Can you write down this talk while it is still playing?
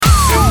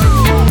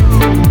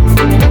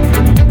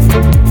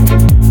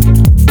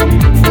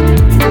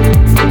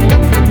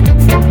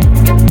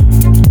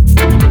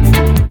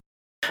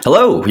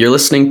Hello, you're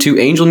listening to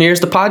Angel Nears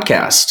the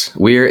podcast.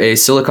 We're a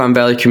Silicon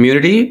Valley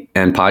community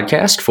and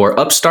podcast for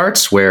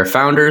upstarts where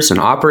founders and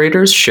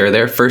operators share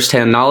their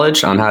firsthand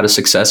knowledge on how to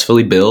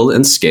successfully build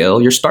and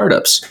scale your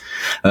startups.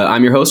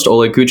 I'm your host,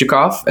 Oleg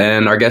Kuchikov,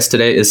 and our guest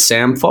today is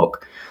Sam Fok,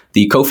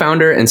 the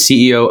co-founder and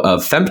CEO of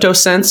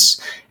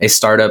Femtosense, a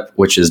startup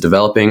which is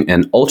developing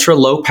an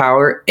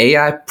ultra-low-power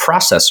AI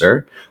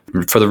processor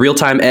for the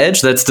real-time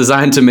edge that's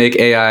designed to make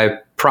AI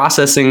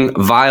processing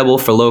viable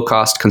for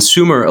low-cost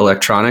consumer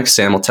electronics.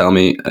 Sam will tell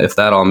me if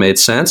that all made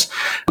sense.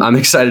 I'm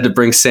excited to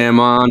bring Sam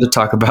on to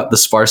talk about the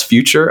sparse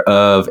future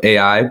of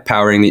AI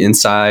powering the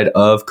inside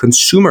of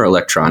consumer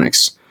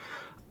electronics.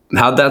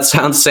 How'd that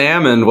sound,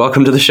 Sam? And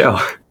welcome to the show.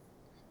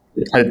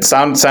 It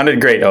sounded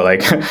great,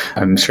 Oleg.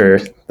 I'm sure.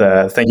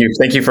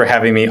 Thank you for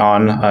having me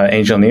on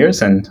Angel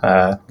Nears, and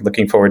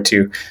looking forward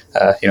to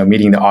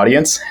meeting the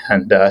audience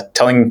and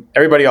telling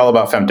everybody all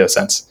about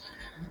Femtosense.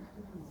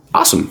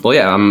 Awesome. Well,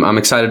 yeah, I'm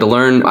excited to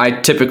learn. I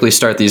typically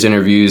start these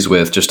interviews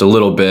with just a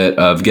little bit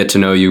of get to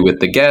know you with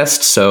the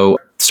guest. So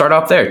start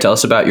off there. Tell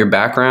us about your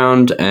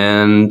background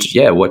and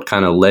what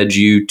kind of led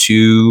you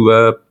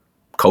to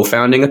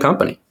co-founding a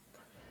company.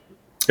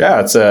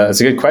 Yeah, it's a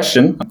good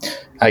question.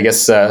 I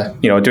guess,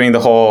 doing the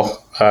whole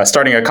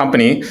starting a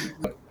company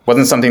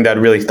wasn't something that I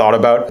really thought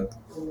about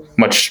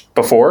much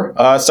before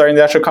starting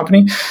the actual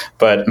company.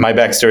 But my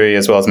backstory,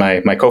 as well as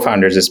my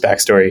co-founders'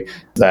 backstory,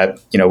 that,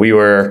 we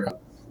were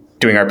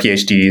doing our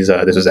PhDs.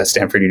 This was at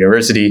Stanford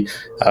University.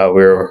 We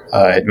were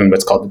doing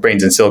what's called the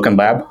Brains and Silicon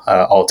Lab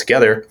all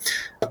together,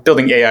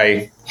 building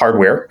AI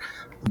hardware.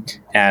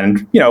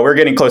 And, we're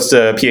getting close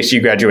to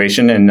PhD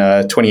graduation in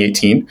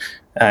 2018.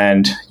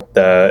 And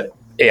the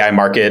AI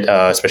market,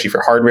 especially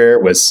for hardware,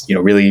 was,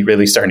 really,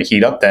 really starting to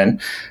heat up then.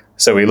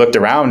 So we looked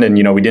around and,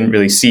 we didn't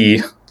really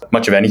see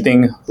much of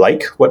anything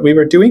like what we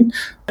were doing.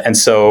 And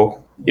so,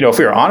 if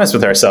we were honest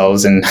with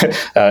ourselves and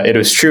it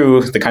was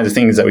true, the kinds of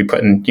things that we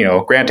put in,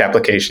 grant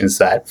applications,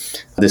 that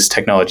this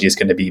technology is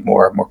going to be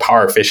more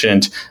power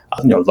efficient,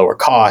 lower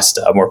cost,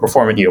 more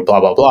performant, blah,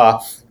 blah,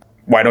 blah.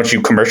 Why don't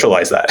you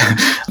commercialize that?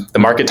 The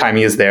market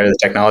timing is there. The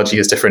technology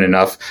is different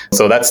enough.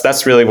 So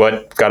that's really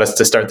what got us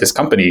to start this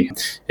company,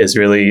 is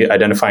really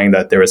identifying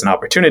that there was an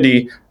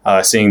opportunity,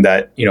 seeing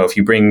that, if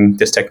you bring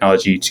this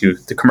technology to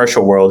the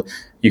commercial world,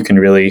 you can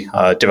really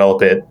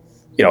develop it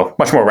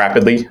much more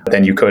rapidly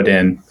than you could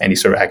in any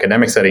sort of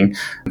academic setting.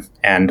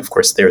 And of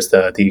course, there's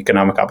the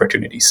economic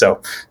opportunity.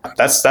 So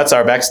that's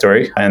our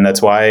backstory. And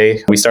that's why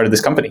we started this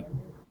company.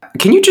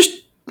 Can you just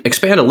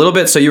expand a little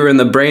bit? So you were in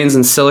the Brains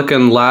and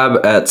Silicon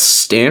Lab at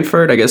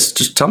Stanford. I guess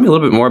just tell me a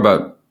little bit more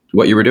about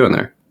what you were doing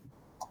there.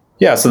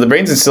 Yeah, so the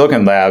Brains and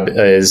Silicon Lab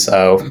is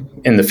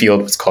in the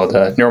field what's called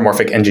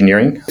neuromorphic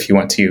engineering, if you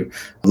want to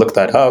look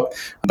that up.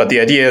 But the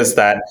idea is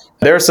that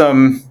there are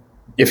some,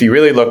 if you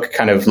really look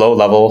kind of low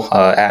level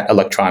at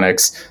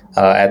electronics,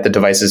 at the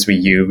devices we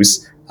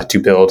use to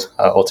build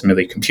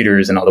ultimately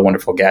computers and all the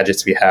wonderful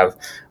gadgets we have,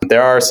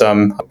 there are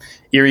some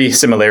eerie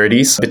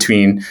similarities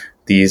between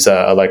these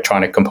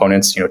electronic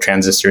components,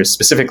 transistors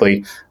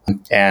specifically,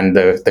 and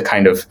the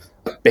kind of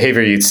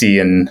behavior you'd see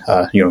in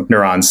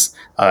neurons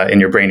in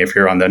your brain if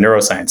you're on the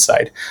neuroscience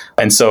side.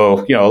 And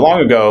so, long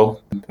ago,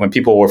 when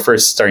people were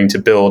first starting to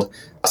build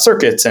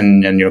circuits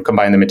and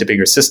combine them into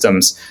bigger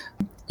systems,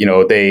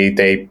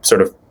 they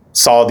sort of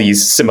saw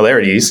these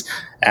similarities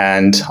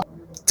and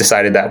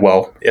decided that,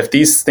 well, if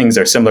these things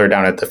are similar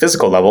down at the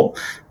physical level,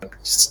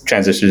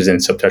 transistors in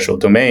subterrestrial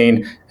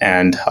domain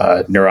and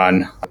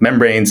neuron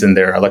membranes and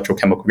their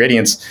electrochemical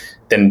gradients,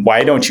 then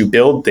why don't you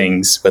build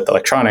things with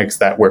electronics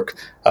that work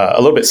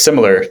a little bit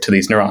similar to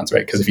these neurons,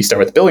 right? Because if you start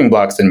with building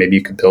blocks, then maybe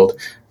you could build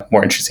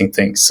more interesting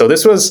things. So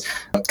this was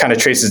kind of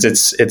traces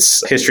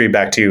its history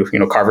back to,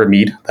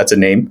 Carver-Mead. That's a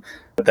name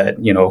that,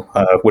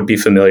 would be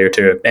familiar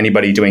to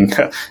anybody doing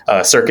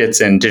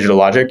circuits and digital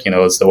logic.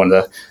 It's one of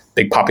the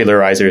big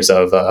popularizers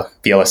of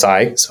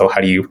VLSI. So how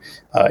do you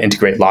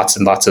integrate lots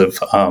and lots of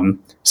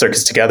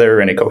circuits together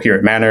in a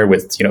coherent manner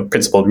with,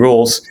 principled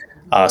rules,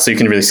 so you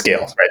can really scale,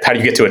 right? How do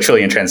you get to 1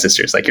 trillion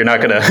transistors? Like you're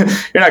not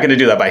gonna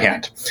do that by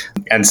hand.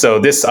 And so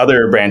this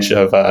other branch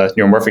of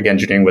neuromorphic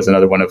engineering was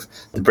another one of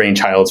the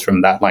brainchilds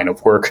from that line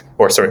of work,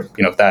 or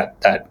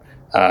that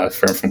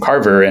from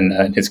Carver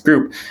and his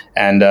group.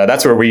 And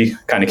that's where we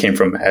kind of came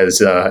from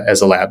as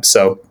a lab.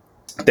 So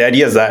the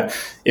idea is that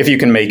if you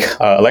can make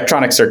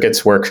electronic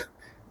circuits work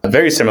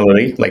very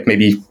similarly, like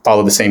maybe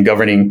follow the same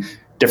governing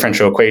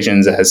differential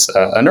equations as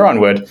a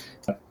neuron would,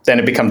 then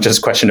it becomes just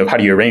a question of how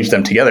do you arrange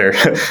them together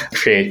to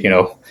create,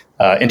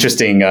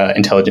 interesting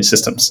intelligent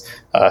systems.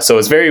 So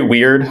it's very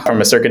weird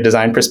from a circuit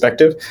design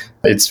perspective.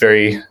 It's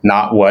very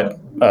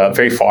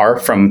far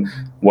from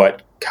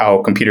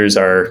how computers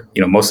are,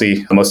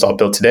 mostly most all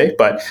built today,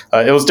 but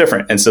it was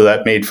different. And so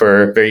that made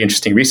for very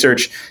interesting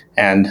research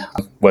and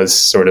was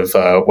sort of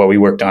what we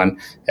worked on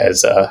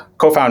as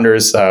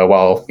co-founders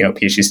while,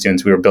 PhD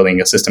students. We were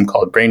building a system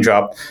called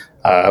BrainDrop,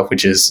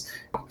 which is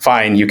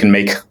fine. You can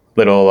make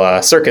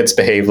little circuits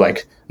behave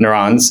like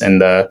neurons in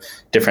the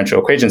differential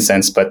equation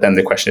sense, but then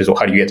the question is, well,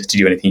 how do you get to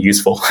do anything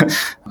useful?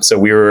 So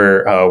we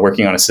were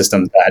working on a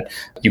system that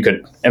you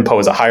could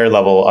impose a higher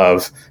level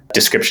of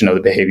description of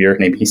the behavior,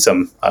 maybe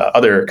some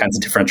other kinds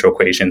of differential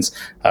equations,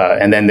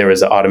 and then there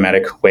was an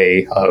automatic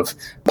way of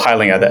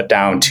piling that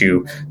down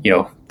to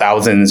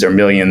thousands or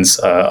millions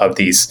of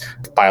these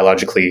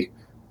biologically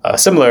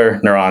similar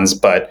neurons,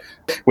 but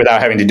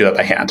without having to do it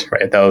by hand.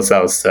 Right? That was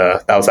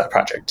that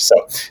project. So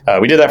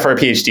we did that for our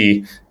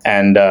PhD,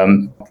 and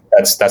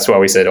that's why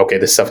we said, okay,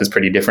 this stuff is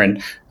pretty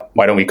different.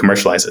 Why don't we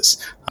commercialize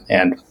this?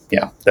 And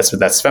that's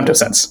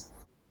Femtosense.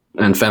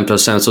 And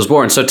Femtosense was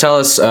born. So tell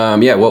us,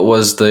 what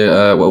was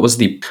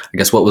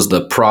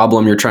the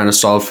problem you're trying to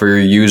solve for your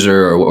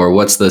user, or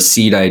what's the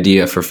seed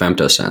idea for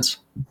Femtosense?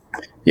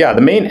 Yeah,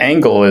 the main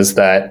angle is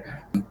that,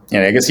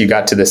 I guess you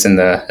got to this in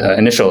the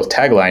initial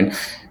tagline.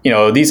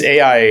 These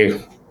AI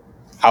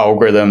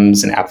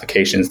algorithms and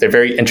applications, they're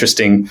very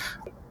interesting.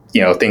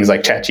 Things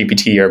like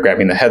ChatGPT are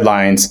grabbing the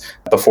headlines.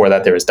 Before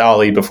that, there was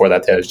DALL-E. Before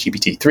that, there was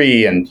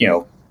GPT-3, and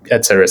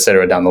et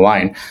cetera down the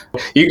line.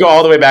 You go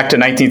all the way back to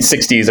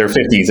 1960s or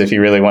 50s if you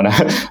really want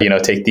to,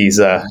 take these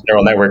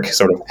neural network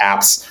sort of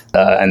apps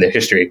and their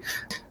history.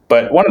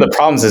 But one of the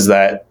problems is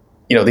that,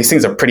 these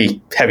things are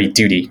pretty heavy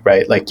duty,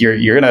 right? Like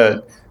you're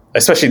gonna,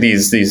 especially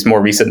these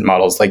more recent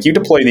models, like you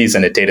deploy these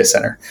in a data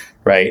center,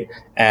 right?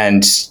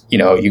 And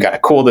you got to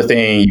cool the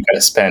thing, you got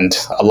to spend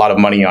a lot of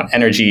money on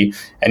energy,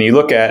 and you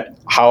look at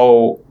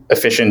how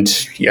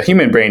efficient a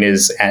human brain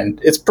is, and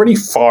it's pretty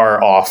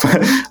far off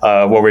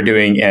what we're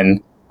doing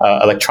in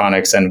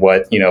electronics and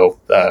what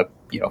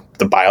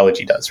the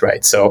biology does,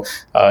 right? So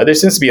there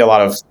seems to be a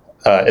lot of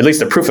at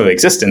least a proof of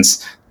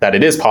existence that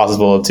it is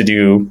possible to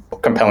do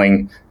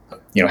compelling,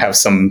 have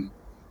some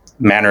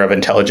manner of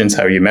intelligence,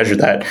 how you measure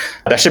that.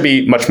 That should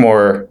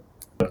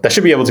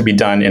be able to be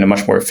done in a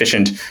much more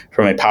efficient,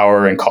 from a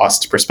power and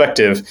cost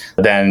perspective,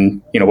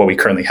 than what we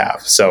currently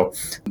have. So,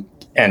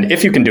 and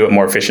if you can do it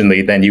more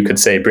efficiently, then you could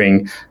say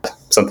bring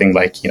something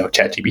like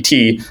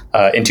ChatGPT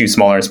into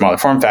smaller and smaller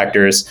form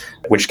factors,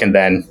 which can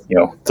then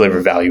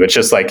deliver value. It's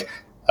just like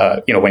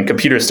when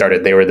computers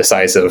started, they were the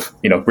size of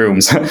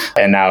rooms,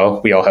 and now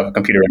we all have a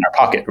computer in our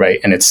pocket, right?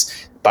 And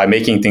it's by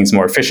making things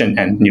more efficient,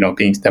 and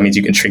that means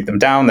you can shrink them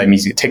down. That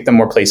means you can take them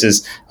more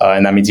places,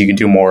 and that means you can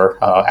do more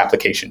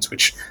applications,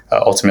 which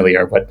ultimately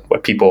are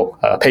what people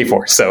pay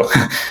for. So,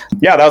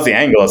 that was the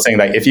angle of saying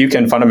that if you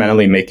can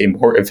fundamentally make a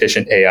more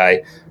efficient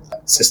AI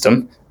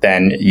system,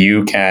 then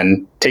you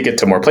can take it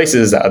to more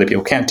places that other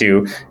people can't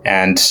do,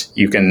 and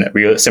you can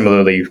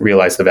similarly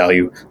realize the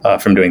value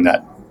from doing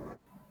that.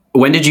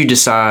 When did you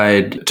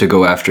decide to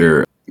go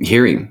after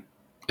hearing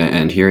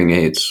and hearing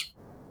aids?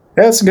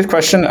 Yeah, that's a good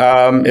question.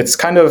 It's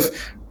kind of,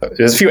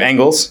 there's a few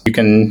angles you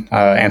can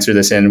answer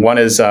this in. One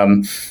is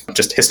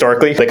just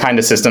historically, the kind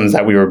of systems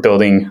that we were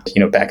building,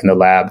 back in the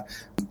lab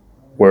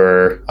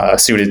were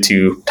suited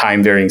to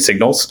time varying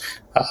signals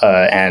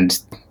and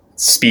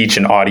speech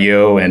and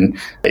audio, and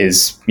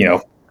is,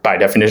 by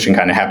definition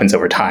kind of happens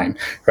over time,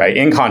 right?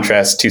 In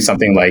contrast to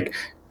something like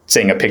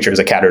saying a picture is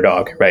a cat or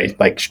dog, right?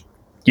 Like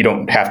you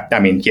don't have,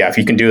 if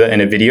you can do that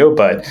in a video,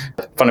 but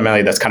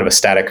fundamentally that's kind of a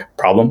static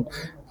problem.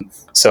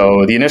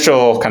 So the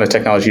initial kind of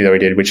technology that we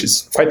did, which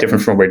is quite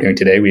different from what we're doing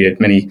today, we had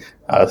many,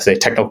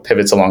 technical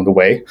pivots along the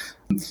way,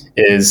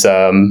 is,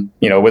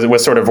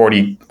 was sort of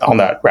already on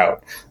that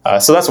route.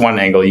 So that's one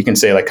angle. You can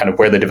say like kind of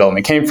where the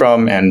development came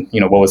from, and,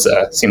 what was,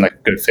 seemed like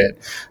a good fit.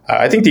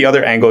 I think the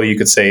other angle you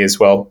could say is,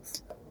 well,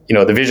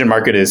 the vision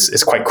market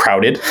is quite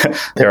crowded.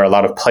 There are a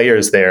lot of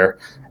players there.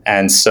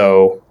 And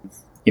so,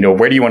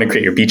 where do you want to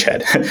create your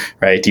beachhead,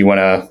 right? Do you want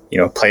to,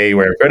 play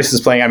where everybody else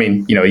is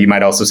playing? You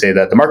might also say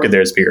that the market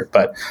there is bigger,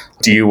 but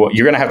you're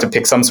going to have to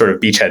pick some sort of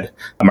beachhead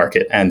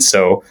market. And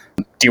so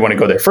do you want to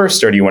go there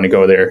first, or do you want to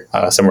go there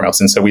somewhere else?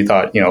 And so we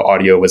thought,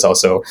 audio was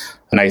also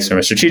nice from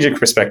a strategic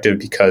perspective,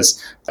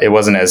 because it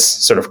wasn't as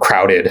sort of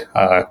crowded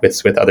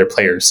with other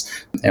players.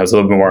 And it was a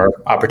little bit more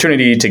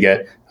opportunity to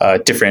get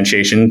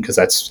differentiation, because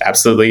that's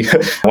absolutely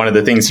one of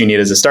the things you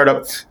need as a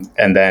startup.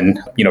 And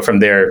then,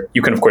 from there,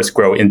 you can, of course,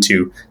 grow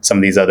into some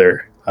of these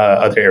other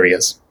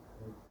areas.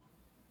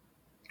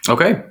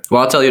 Okay.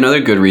 Well, I'll tell you another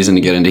good reason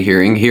to get into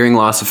hearing. Hearing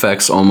loss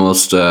affects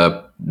almost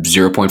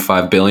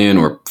 0.5 billion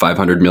or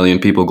 500 million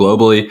people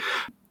globally.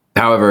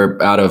 However,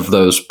 out of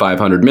those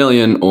 500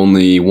 million,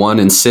 only 1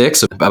 in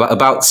 6,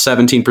 about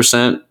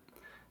 17%.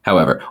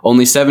 However,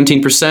 only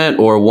 17%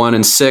 or 1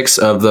 in 6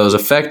 of those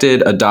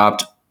affected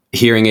adopt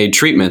hearing aid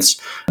treatments.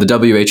 The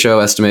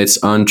WHO estimates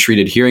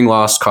untreated hearing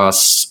loss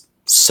costs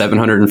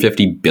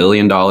 $750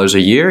 billion a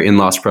year in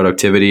lost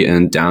productivity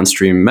and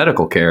downstream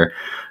medical care.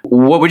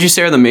 What would you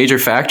say are the major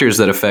factors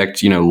that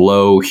affect,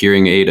 low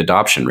hearing aid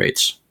adoption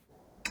rates?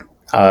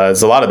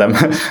 There's a lot of them.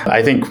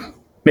 I think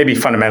maybe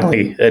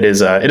fundamentally it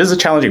is a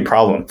challenging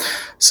problem.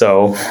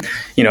 So,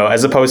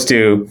 as opposed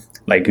to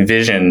like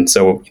vision.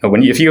 So,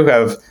 if you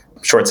have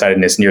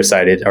short-sightedness,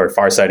 nearsighted, or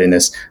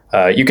farsightedness,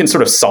 you can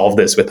sort of solve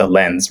this with a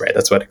lens, right?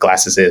 That's what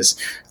glasses is.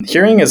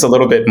 Hearing is a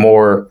little bit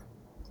more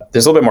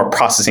there's a little bit more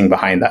processing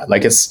behind that.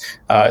 Like it's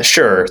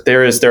sure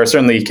there are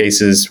certainly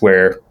cases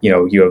where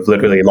you have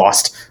literally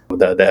lost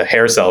the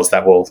hair cells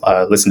that will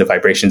listen to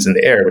vibrations in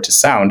the air, which is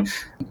sound.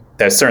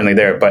 That's certainly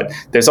there, but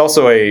there's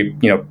also a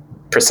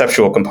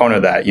perceptual component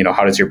of that.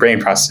 How does your brain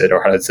process it,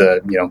 or how does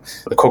the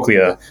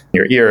cochlea in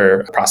your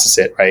ear process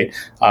it, right?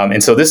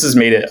 And so this has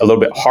made it a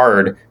little bit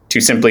hard to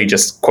simply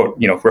just quote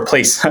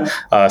replace some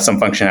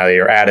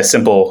functionality or add a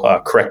simple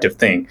corrective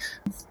thing.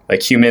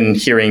 Like human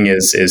hearing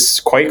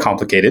is quite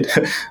complicated.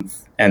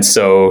 And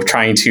so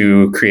trying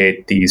to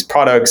create these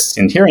products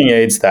in hearing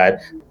aids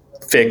that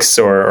fix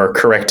or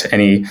correct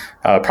any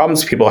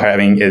problems people are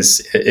having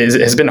has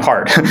been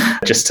hard.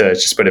 just to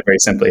put it very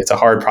simply, it's a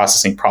hard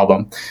processing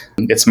problem.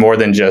 It's more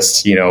than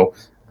just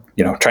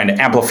trying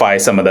to amplify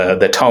some of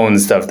the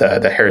tones of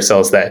the hair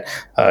cells that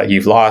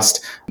you've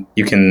lost.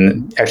 You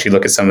can actually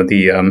look at some of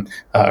the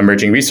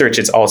emerging research.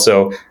 It's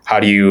also how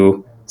do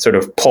you sort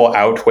of pull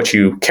out what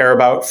you care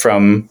about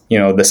from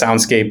the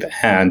soundscape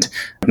and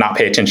not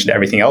pay attention to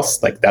everything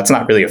else. Like that's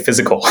not really a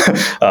physical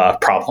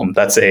problem.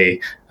 That's a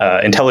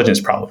intelligence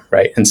problem,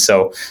 right? And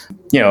so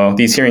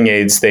these hearing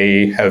aids,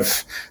 they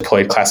have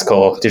deployed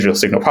classical digital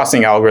signal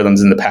processing algorithms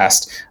in the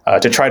past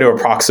to try to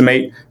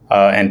approximate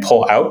and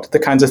pull out the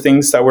kinds of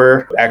things that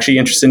we're actually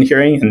interested in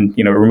hearing and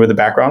remove the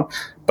background.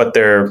 But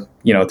there's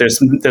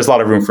a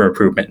lot of room for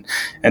improvement.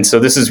 And so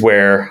this is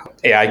where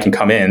AI can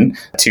come in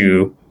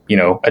to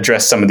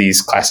address some of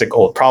these classic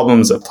old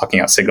problems of plucking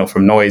out signal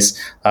from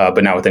noise,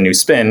 but now with a new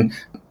spin.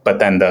 But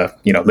then the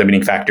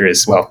limiting factor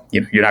is, well,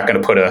 you're not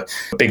going to put a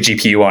big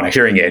GPU on a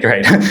hearing aid,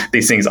 right?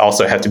 These things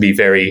also have to be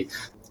very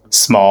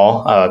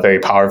small, very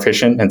power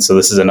efficient, and so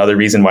this is another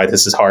reason why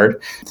this is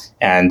hard.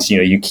 And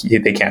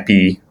they can't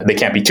be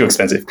too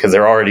expensive because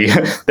they're already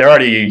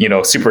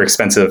super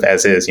expensive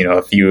as is.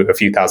 A few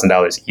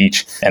 $1,000s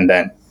each, and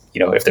then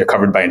if they're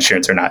covered by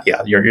insurance or not.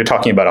 Yeah, you're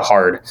talking about a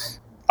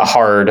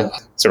hard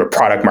sort of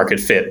product market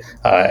fit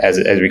as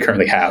we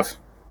currently have.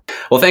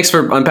 Well, thanks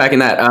for unpacking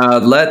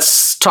that.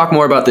 Let's talk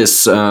more about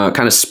this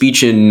kind of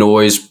speech and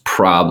noise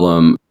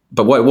problem.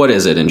 But what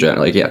is it in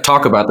general?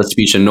 Talk about the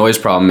speech and noise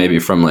problem, maybe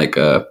from like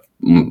a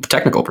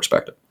technical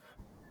perspective.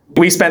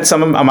 We spent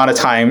some amount of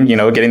time,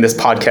 getting this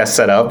podcast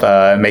set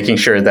up, making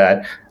sure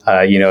that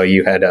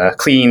you had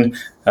clean,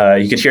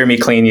 you could hear me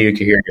clean, you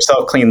could hear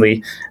yourself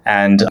cleanly,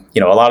 and a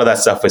lot of that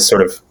stuff was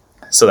sort of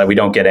so that we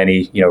don't get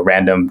any,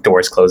 random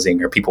doors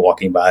closing or people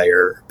walking by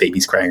or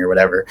babies crying or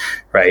whatever,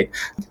 right?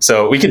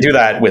 So we could do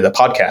that with a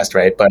podcast,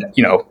 right? But,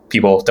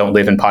 people don't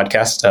live in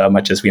podcasts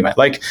much as we might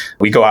like.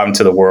 We go out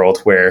into the world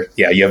where,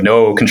 you have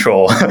no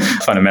control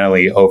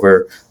fundamentally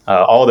over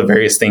all the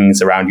various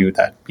things around you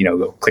that,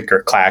 go click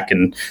or clack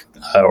and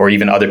or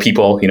even other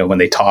people, when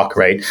they talk,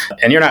 right?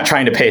 And you're not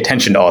trying to pay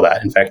attention to all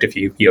that. In fact, if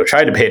you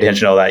tried to pay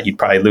attention to all that, you'd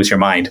probably lose your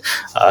mind.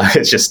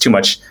 It's just too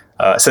much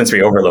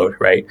sensory overload,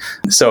 right?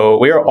 So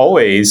we are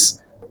always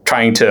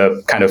trying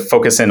to kind of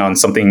focus in on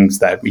some things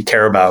that we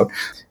care about.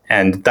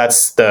 And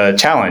that's the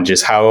challenge,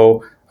 is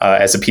how,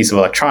 as a piece of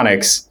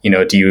electronics,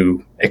 do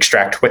you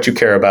extract what you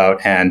care about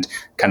and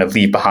kind of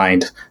leave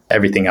behind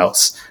everything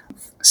else?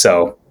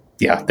 So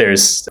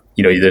there's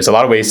a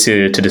lot of ways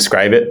to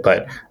describe it,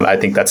 but I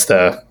think that's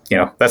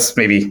that's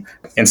maybe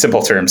in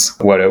simple terms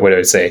what I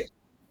would say.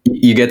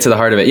 You get to the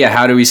heart of it. Yeah.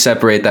 How do we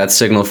separate that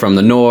signal from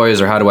the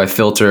noise, or how do I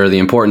filter the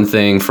important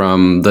thing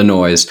from the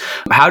noise?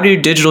 How do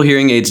digital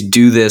hearing aids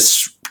do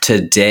this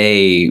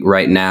today,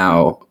 right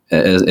now,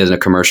 in a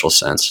commercial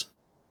sense?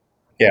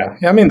 Yeah.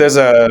 I mean, there's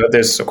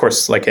of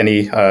course, like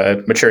any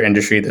mature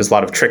industry, there's a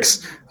lot of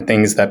tricks,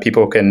 things that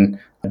people can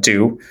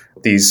do.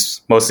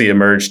 These mostly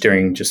emerged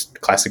during just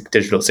classic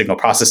digital signal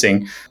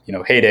processing,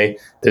 heyday.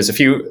 There's a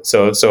few.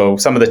 So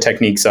some of the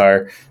techniques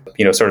are,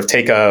 sort of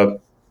take a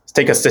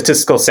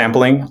statistical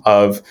sampling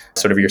of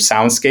sort of your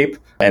soundscape,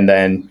 and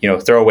then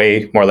throw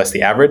away more or less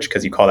the average,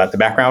 because you call that the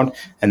background,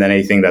 and then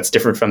anything that's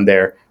different from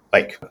there,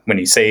 like when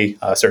you say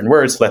certain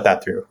words, let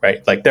that through,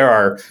 right? Like there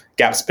are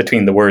gaps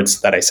between the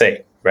words that I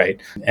say, right?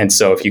 And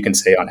so if you can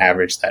say on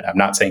average that I'm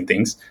not saying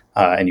things,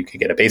 and you could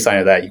get a baseline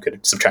of that, you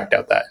could subtract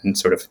out that and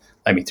sort of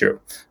let me through.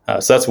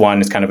 So that's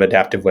one, is kind of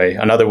adaptive way.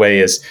 Another way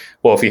is,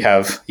 well, if you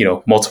have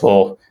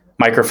multiple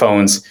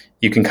microphones,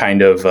 you can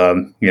kind of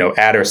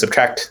add or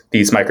subtract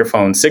these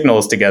microphone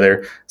signals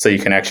together, so you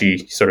can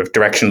actually sort of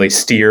directionally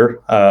steer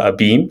a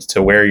beam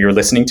to where you're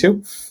listening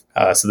to.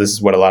 So this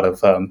is what a lot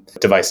of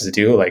devices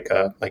do, like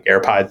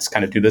AirPods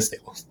kind of do this. They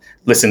will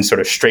listen sort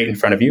of straight in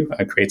front of you,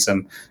 create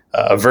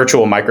a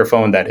virtual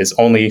microphone that is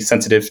only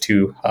sensitive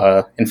to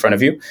in front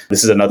of you.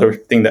 This is another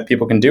thing that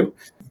people can do.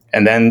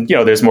 And then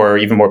there's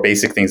even more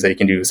basic things that you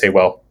can do. Say,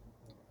 well,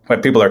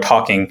 when people are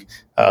talking,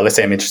 let's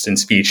say I'm interested in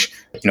speech,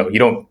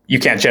 you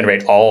can't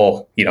generate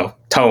all,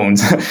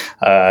 tones.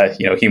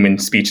 Human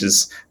speech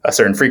is a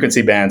certain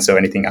frequency band, so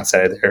anything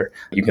outside of there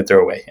you can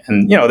throw away.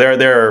 And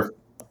there are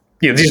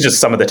these are just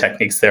some of the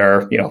techniques. There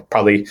are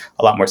probably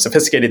a lot more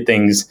sophisticated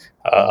things,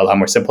 a lot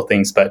more simple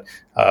things, but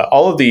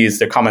all of these,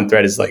 their common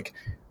thread is like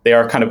they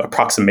are kind of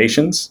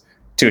approximations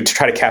to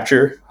try to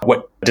capture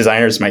what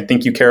designers might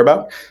think you care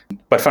about.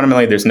 But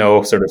fundamentally, there's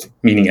no sort of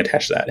meaning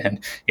attached to that. And,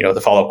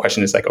 the follow-up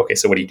question is like, okay,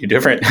 so what do you do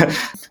different?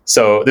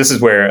 So this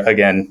is where,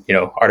 again,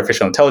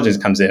 artificial intelligence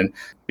comes in,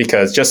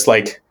 because just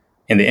like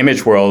in the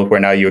image world, where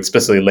now you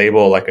explicitly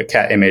label like a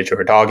cat image or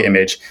a dog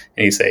image,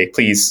 and you say,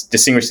 please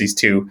distinguish these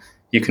two,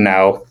 you can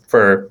now,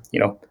 for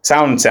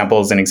sound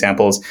samples and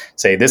examples,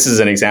 say this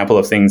is an example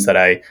of things that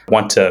I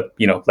want to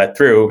let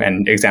through,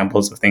 and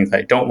examples of things that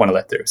I don't want to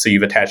let through. So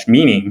you've attached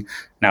meaning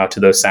now to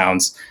those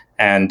sounds,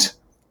 and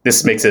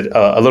this makes it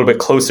a little bit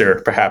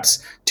closer,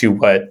 perhaps, to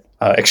what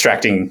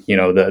extracting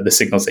the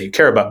signals that you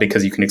care about,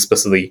 because you can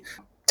explicitly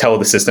tell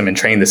the system and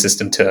train the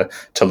system to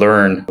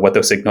learn what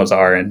those signals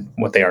are and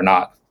what they are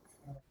not.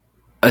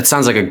 It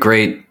sounds like a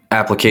great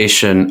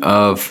application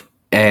of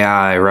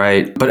AI,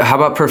 right? But how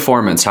about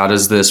performance? How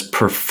does this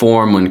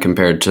perform when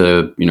compared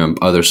to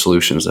other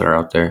solutions that are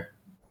out there?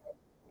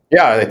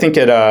 Yeah, I think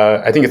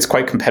it's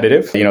quite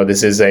competitive.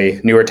 This is a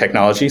newer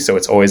technology, so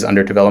it's always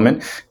under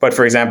development. But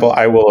for example,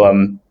 I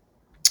will,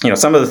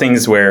 some of the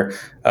things where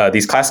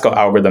these classical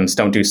algorithms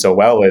don't do so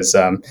well is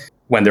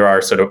when there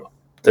are sort of,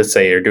 let's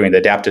say you're doing the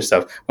adaptive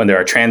stuff, when there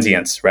are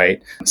transients,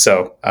 right?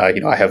 So, I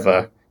have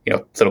a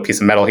little piece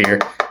of metal here,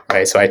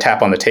 right? So I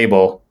tap on the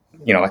table.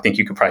 I think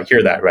you could probably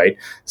hear that, right?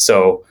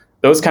 So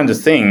those kinds of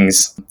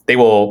things, they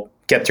will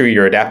get through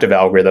your adaptive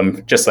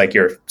algorithm, just like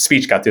your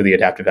speech got through the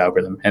adaptive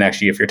algorithm. And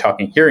actually, if you're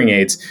talking hearing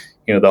aids,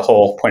 the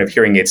whole point of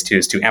hearing aids too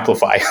is to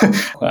amplify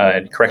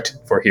and correct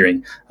for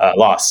hearing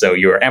loss. So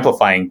you're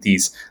amplifying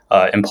these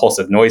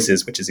impulsive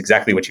noises, which is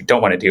exactly what you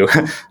don't want to do.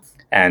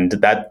 And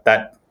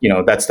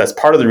that's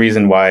part of the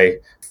reason why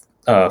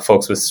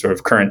folks with sort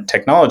of current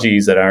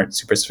technologies that aren't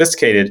super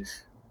sophisticated,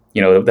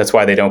 that's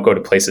why they don't go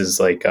to places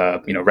like,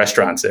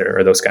 restaurants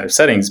or those kind of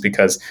settings,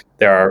 because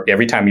there are,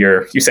 every time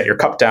you set your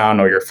cup down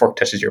or your fork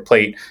touches your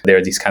plate, there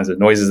are these kinds of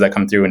noises that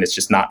come through, and it's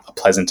just not a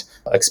pleasant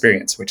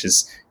experience, which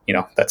is,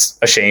 that's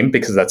a shame,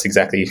 because that's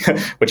exactly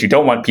what you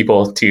don't want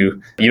people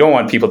to. You don't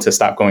want people to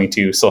stop going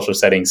to social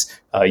settings.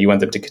 You want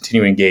them to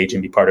continue to engage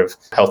and be part of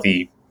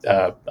healthy,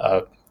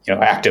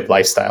 active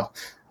lifestyle.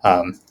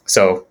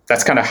 So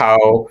that's kind of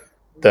how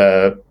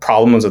the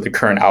problems of the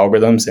current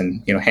algorithms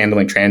and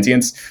handling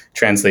transients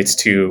translates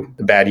to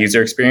the bad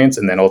user experience,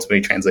 and then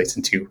ultimately translates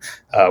into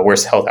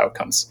worse health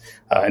outcomes.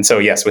 And so,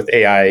 yes, with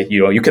AI,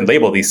 you can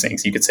label these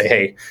things. You could say,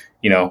 hey,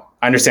 I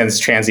understand this is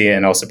transient,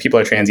 and also people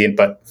are transient,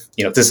 but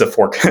this is a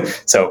fork,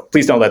 so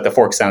please don't let the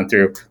fork sound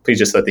through. Please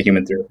just let the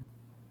human through.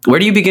 Where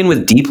do you begin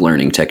with deep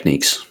learning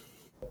techniques?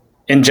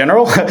 In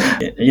general,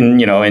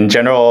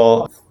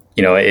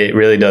 it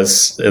really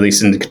does, at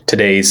least in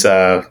today's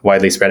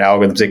widely spread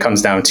algorithms, it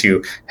comes down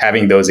to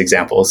having those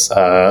examples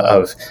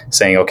of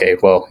saying, okay,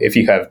 well, if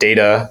you have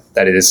data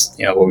that is,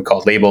 what we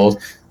call labeled,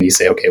 and you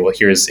say, okay, well,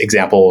 here's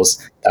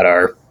examples that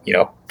are,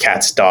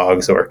 cats,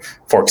 dogs, or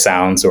fork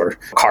sounds, or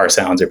car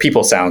sounds, or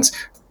people sounds.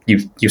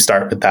 You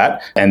start with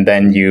that, and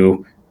then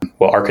you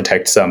will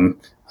architect some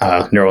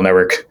neural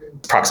network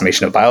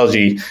approximation of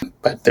biology,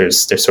 but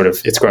there's sort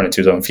of, it's grown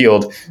into its own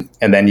field,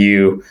 and then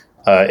you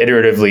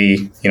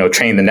iteratively,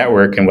 train the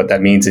network. And what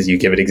that means is you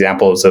give it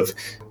examples of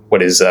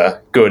what is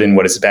good and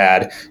what is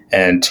bad.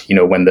 And,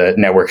 when the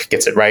network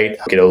gets it right,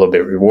 get a little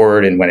bit of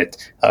reward. And when it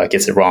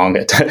gets it wrong,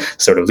 it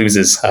sort of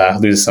loses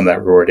some of that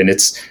reward. And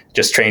it's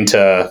just trained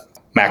to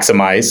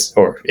maximize,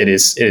 or it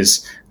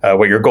is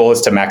what your goal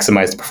is to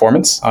maximize the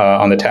performance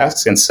on the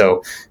tasks. And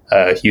so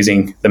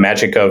using the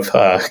magic of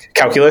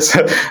calculus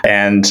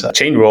and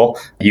chain rule,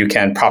 you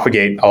can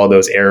propagate all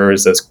those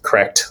errors, those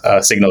correct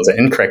signals and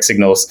incorrect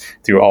signals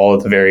through all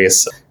of the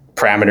various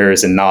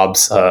parameters and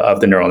knobs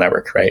of the neural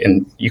network, right?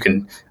 And you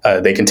can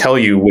they can tell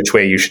you which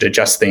way you should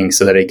adjust things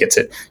so that it gets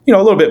it, a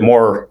little bit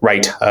more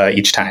right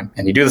each time.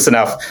 And you do this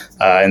enough,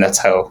 and that's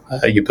how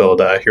you build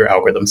your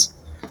algorithms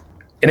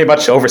in a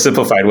much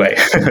oversimplified way.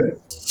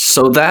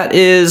 So that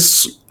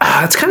is,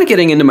 it's kind of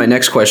getting into my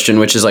next question,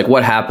 which is like,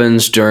 what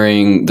happens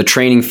during the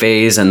training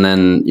phase, and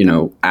then,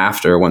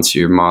 after, once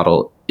your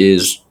model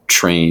is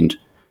trained,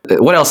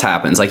 what else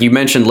happens? Like you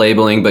mentioned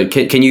labeling, but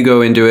can you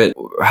go into it?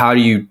 How do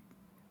you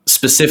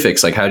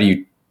specifics? Like, how do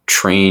you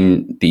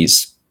train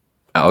these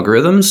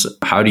algorithms?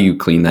 How do you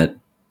clean that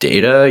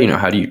data?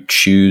 How do you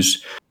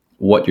choose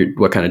what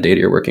kind of data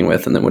you're working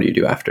with, and then what do you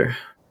do after?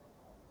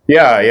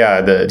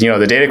 Yeah.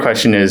 The data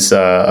question is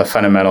a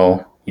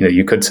fundamental,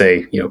 you could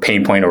say,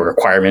 pain point or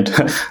requirement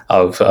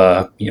of,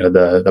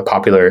 the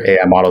popular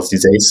AI models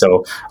these days.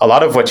 So a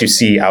lot of what you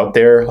see out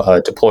there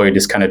deployed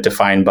is kind of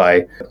defined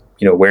by,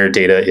 where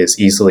data is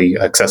easily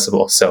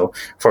accessible. So,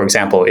 for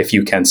example, if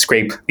you can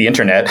scrape the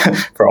internet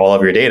for all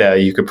of your data,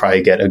 you could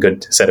probably get a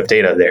good set of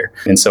data there.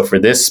 And so for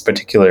this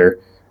particular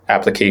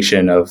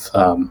application of,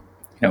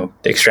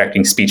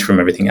 extracting speech from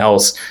everything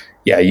else,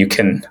 you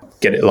can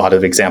get a lot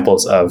of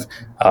examples of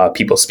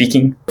people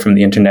speaking from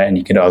the internet, and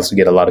you can also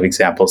get a lot of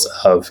examples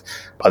of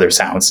other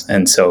sounds.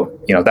 And so,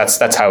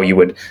 that's how you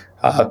would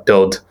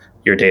build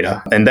your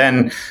data. And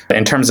then,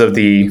 in terms of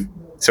the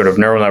sort of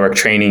neural network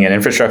training and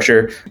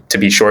infrastructure. To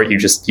be short, you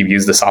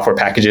use the software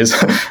packages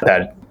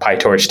that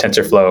PyTorch,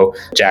 TensorFlow,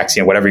 JAX,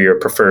 whatever your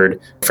preferred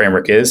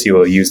framework is, you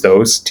will use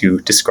those to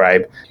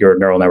describe your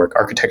neural network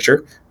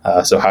architecture.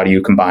 So how do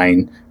you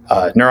combine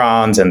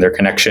neurons and their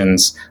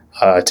connections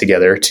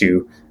together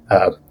to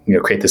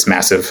create this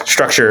massive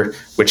structure,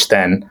 which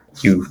then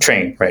you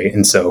train, right?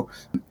 And so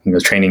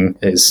training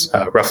is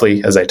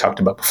roughly, as I talked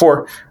about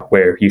before,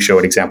 where you show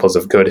it examples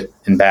of good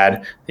and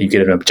bad. You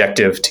get an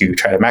objective to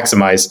try to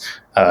maximize,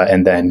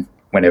 and then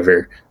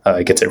whenever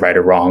it gets it right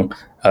or wrong,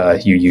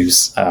 you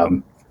use,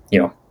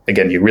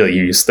 again, you really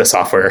use the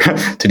software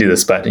to do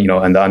this, but,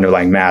 and the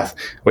underlying math,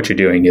 what you're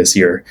doing is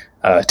you're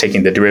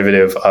taking the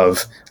derivative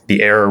of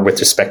the error with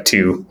respect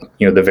to,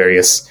 the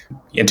various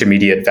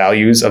intermediate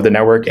values of the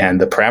network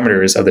and the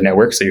parameters of the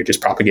network. So you're just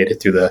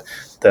propagated through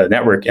the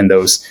network, and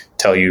those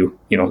tell you,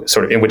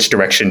 sort of in which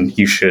direction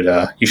you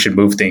should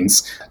move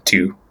things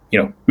to,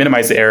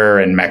 minimize the error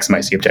and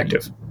maximize the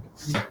objective.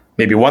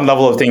 Maybe one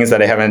level of things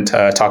that I haven't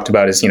talked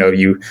about is,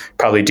 you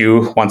probably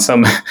do want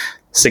some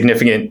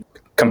significant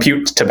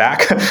compute to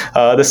back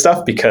this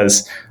stuff,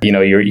 because,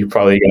 you're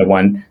probably going to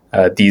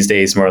want these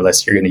days, more or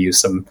less, you're going to use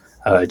some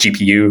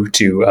GPU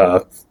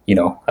to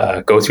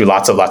go through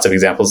lots of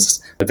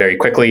examples very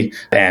quickly,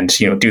 and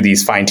do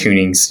these fine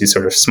tunings, these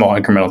sort of small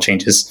incremental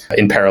changes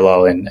in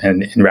parallel and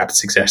in rapid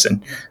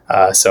succession.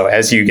 So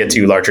as you get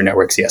to larger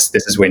networks, yes,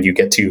 this is when you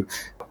get to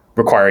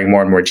requiring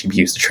more and more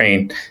GPUs to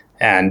train,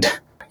 and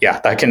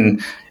yeah,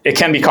 it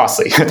can be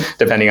costly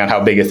depending on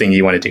how big a thing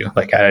you want to do.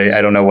 Like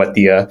I don't know what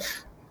the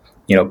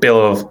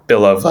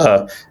bill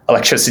of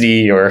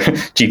electricity or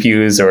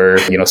GPUs or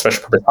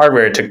special purpose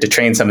hardware it took to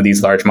train some of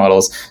these large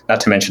models.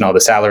 Not to mention all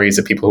the salaries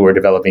of people who are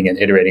developing and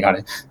iterating on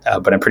it.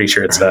 But I'm pretty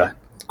sure it's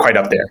quite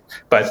up there.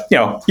 But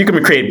you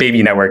can create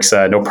baby networks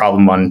no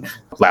problem on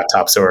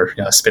laptops, or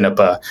spin up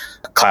a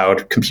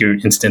cloud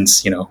compute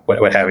instance.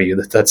 What have you.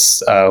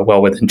 That's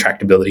well within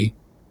tractability.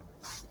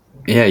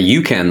 Yeah,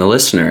 you can, the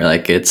listener,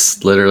 like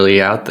it's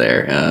literally out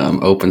there,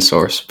 open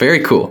source. Very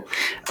cool.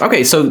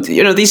 Okay, so,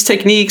 these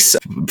techniques,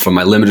 from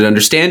my limited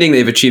understanding,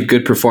 they've achieved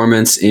good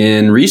performance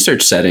in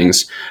research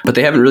settings, but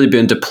they haven't really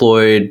been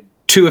deployed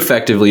too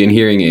effectively in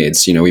hearing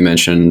aids. We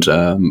mentioned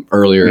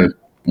earlier,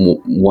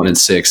 1 in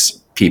 6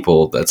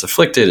 people that's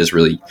afflicted is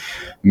really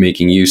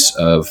making use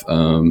of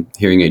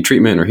hearing aid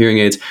treatment or hearing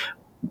aids.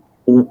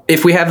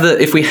 If we have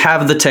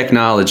the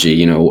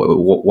technology,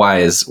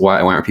 why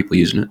aren't people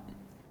using it?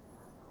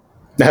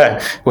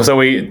 Well, so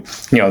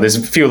there's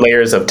a few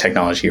layers of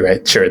technology,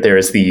 right? Sure, there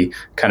is the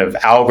kind of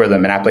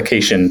algorithm and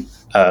application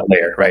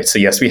layer, right? So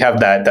yes, we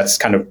have that. That's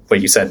kind of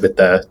what you said with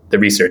the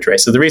research, right?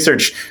 So the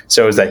research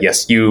shows that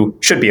yes, you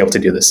should be able to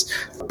do this,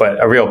 but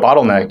a real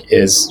bottleneck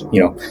is,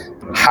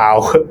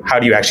 how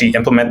do you actually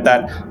implement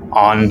that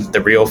on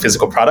the real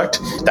physical product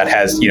that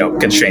has,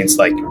 constraints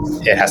like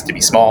it has to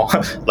be small,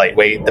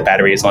 lightweight, the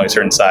battery is only a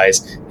certain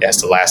size, it has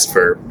to last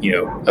for,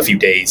 a few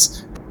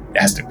days. It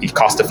has to be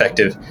cost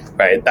effective,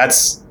 right?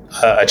 That's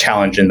a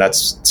challenge, and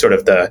that's sort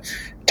of the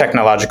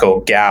technological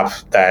gap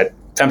that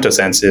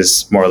Femtosense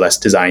is more or less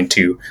designed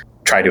to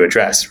try to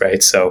address,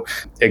 right? So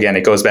again,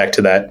 it goes back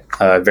to that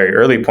very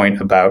early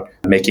point about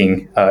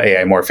making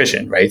AI more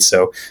efficient, right?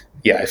 So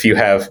yeah,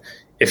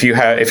 if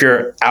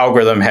your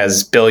algorithm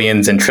has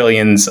billions and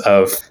trillions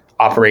of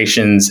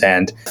operations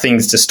and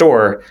things to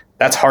store,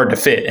 that's hard to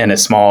fit in a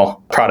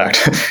small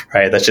product,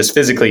 right? That's just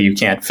physically, you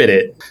can't fit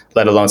it,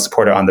 let alone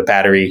support it on the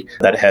battery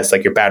that has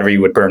your battery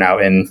would burn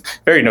out in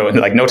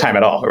no time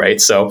at all,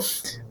 right? So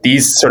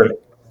these sort of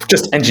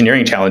just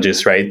engineering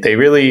challenges, right? They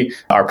really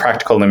are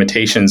practical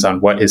limitations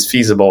on what is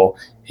feasible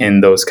in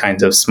those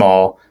kinds of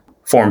small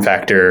form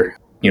factor,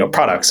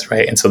 products,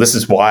 right? And so this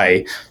is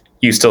why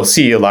you still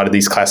see a lot of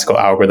these classical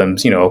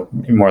algorithms,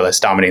 more or less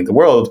dominating the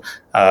world,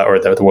 or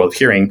the world of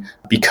hearing,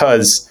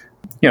 because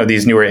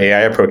these newer AI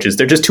approaches,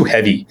 they're just too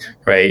heavy,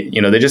 right?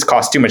 They just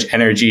cost too much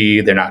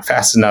energy. They're not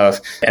fast enough,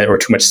 or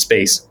too much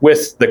space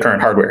with the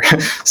current hardware.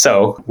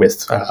 So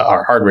with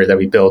our hardware that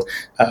we build,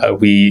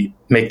 we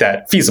make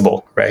that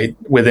feasible, right?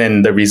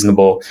 Within the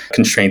reasonable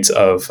constraints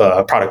of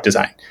product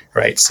design,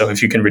 right? So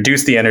if you can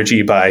reduce the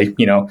energy by,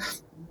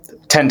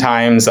 10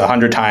 times,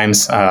 100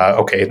 times,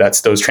 okay,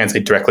 those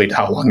translate directly to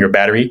how long your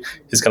battery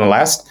is going to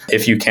last.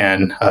 If you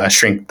can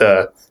shrink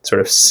the sort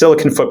of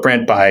silicon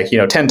footprint by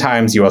 10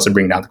 times, you also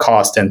bring down the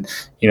cost, and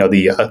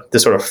the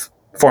sort of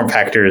form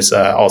factors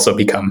also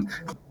become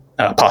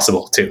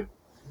possible too.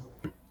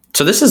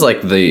 So this is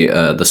like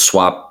the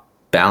swap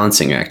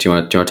balancing act. Do you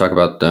want to talk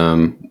about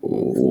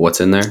what's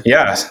in there?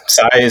 Yeah,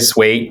 size,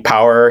 weight,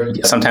 power.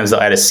 Sometimes they'll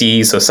add a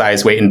C, so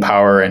size, weight, and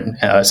power, and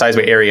size,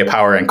 weight, area,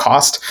 power, and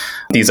cost.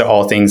 These are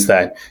all things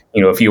that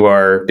if you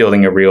are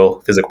building a real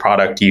physical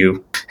product,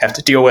 you have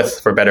to deal with,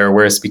 for better or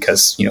worse,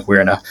 because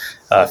we're in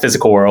a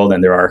physical world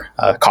and there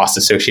are costs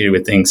associated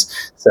with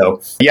things.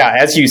 So yeah,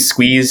 as you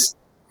squeeze.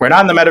 We're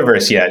not in the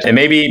metaverse yet, and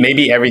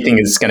maybe everything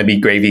is going to be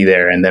gravy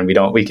there, and then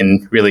we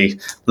can really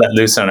let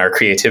loose on our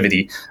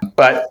creativity.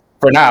 But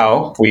for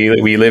now,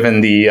 we live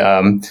in the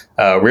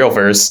real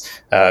verse,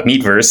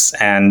 meatverse,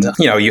 and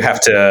you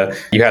have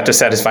to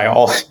satisfy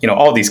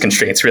all these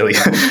constraints really,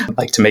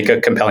 like to make a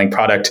compelling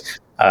product.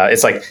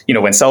 It's like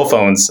when cell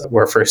phones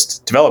were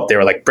first developed, they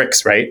were like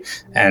bricks, right?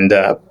 And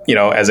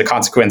as a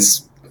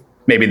consequence,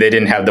 maybe they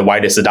didn't have the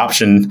widest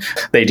adoption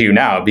they do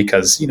now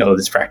because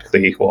it's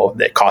practically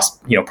it costs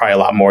probably a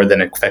lot more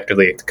than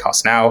effectively it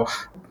costs now.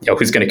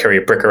 Who's going to carry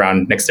a brick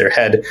around next to their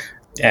head?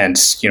 And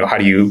how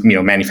do you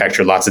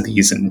manufacture lots of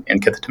these and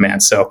get the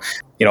demand? So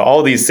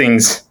all these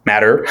things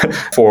matter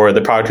for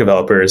the product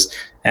developers,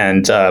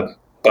 and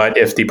but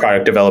if the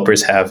product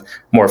developers have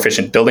more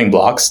efficient building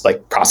blocks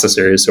like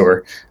processors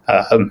or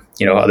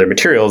other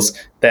materials,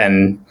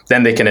 then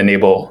they can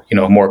enable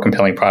more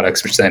compelling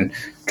products, which then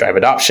drive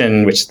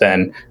adoption, which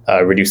then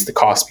reduce the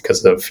cost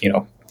because of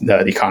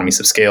the economies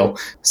of scale.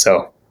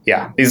 So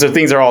yeah, these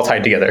things are all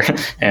tied together,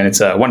 and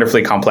it's a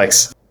wonderfully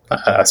complex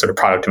sort of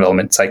product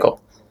development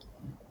cycle.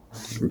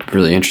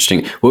 Really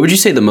interesting. What would you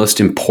say the most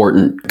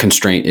important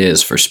constraint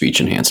is for speech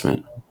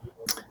enhancement?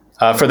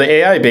 For the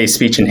AI-based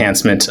speech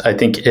enhancement, I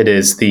think it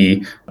is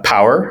the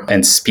power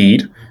and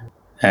speed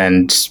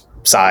and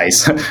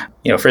size.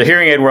 For the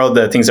hearing aid world,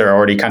 the things are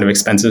already kind of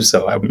expensive,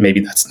 so maybe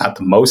that's not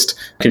the most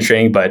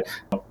constraining. But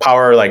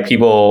power, like you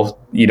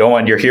don't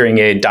want your hearing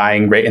aid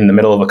dying right in the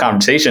middle of a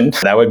conversation.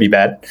 That would be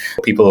bad.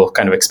 People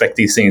kind of expect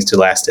these things to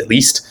last at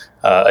least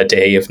a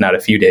day, if not a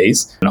few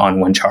days, on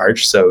one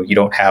charge. So you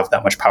don't have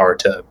that much power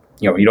to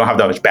you don't have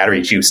that much battery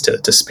juice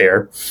to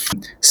spare.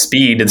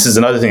 Speed, this is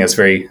another thing that's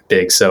very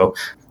big. So,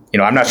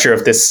 I'm not sure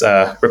if this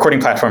recording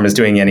platform is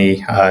doing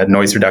any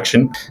noise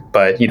reduction,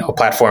 but,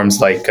 platforms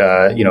like,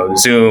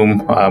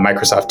 Zoom,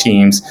 Microsoft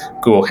Teams,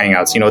 Google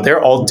Hangouts,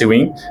 they're all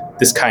doing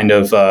this kind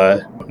of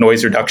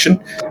noise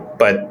reduction,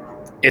 but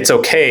it's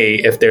okay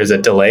if there's a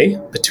delay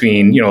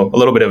between, a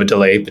little bit of a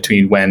delay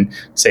between when,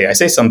 say, I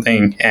say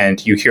something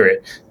and you hear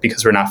it,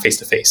 because we're not face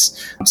to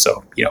face.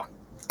 So,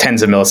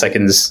 tens of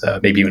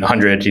milliseconds, maybe even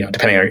 100,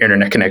 depending on your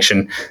internet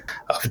connection,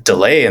 of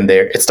delay in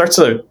there, it starts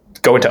to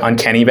go into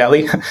uncanny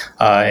valley,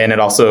 and it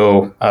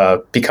also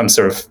becomes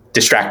sort of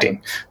distracting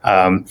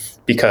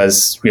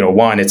because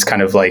one, it's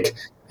kind of like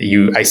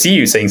I see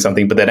you saying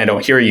something, but then I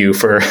don't hear you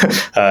for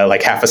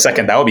like half a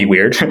second. That would be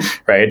weird,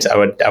 right?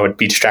 I would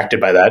be distracted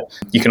by that.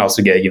 You can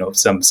also get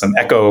some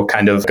echo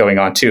kind of going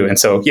on too, and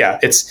so yeah,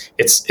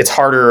 it's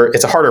harder.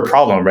 It's a harder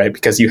problem, right?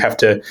 Because you have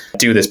to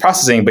do this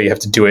processing, but you have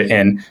to do it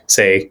in,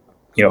 say,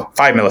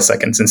 5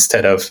 milliseconds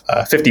instead of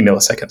 50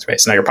 milliseconds, right?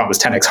 So now your problem is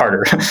 10x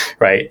harder,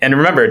 right? And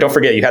remember, don't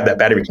forget you had that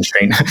battery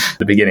constraint at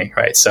the beginning,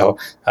 right? So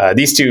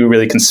these two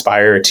really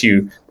conspire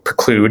to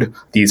preclude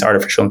these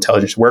artificial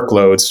intelligence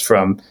workloads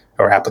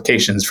or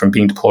applications from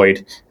being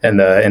deployed in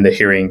the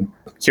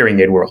hearing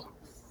aid world.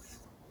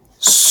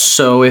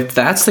 So if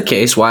that's the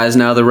case, why is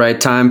now the right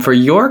time for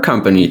your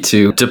company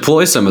to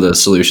deploy some of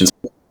those solutions?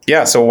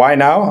 Yeah, so why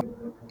now?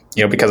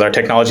 Because our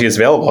technology is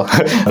available.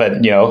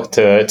 But,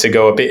 to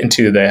go a bit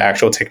into the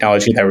actual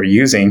technology that we're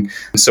using.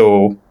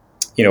 So,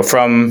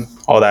 from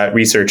all that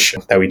research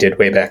that we did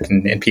way back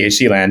in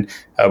PhD land,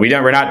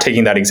 we're not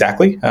taking that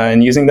exactly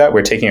and using that.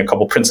 We're taking a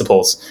couple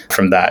principles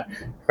from that,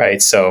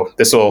 right? So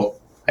this will,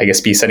 I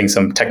guess, be setting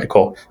some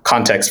technical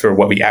context for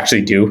what we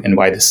actually do and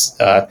why this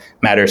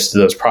matters to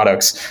those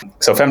products.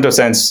 So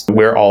Femtosense,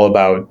 we're all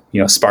about,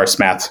 sparse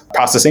math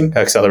processing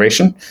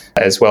acceleration,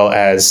 as well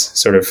as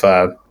sort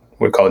of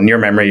we call it near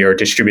memory or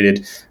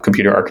distributed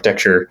computer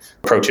architecture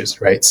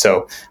approaches, right?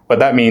 So what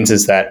that means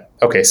is that,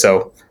 okay,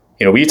 so,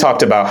 we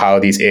talked about how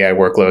these AI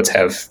workloads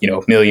have,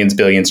 millions,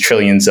 billions,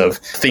 trillions of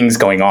things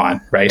going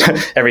on, right?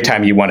 every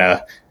time you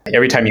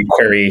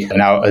query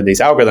these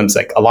algorithms,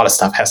 like a lot of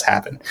stuff has to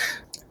happen.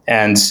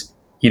 And,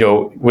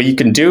 what you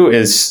can do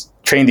is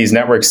train these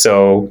networks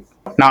so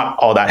not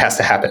all that has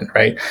to happen,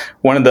 right?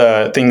 One of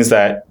the things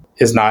that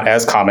is not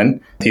as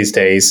common these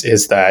days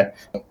is that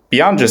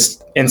beyond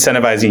just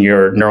incentivizing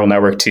your neural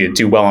network to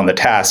do well on the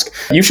task,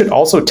 you should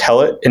also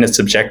tell it in its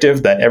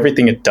objective that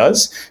everything it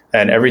does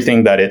and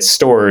everything that it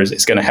stores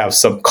is going to have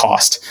some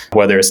cost,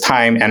 whether it's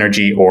time,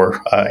 energy,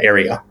 or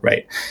area,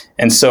 right?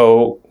 And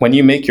so when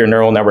you make your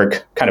neural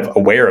network kind of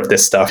aware of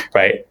this stuff,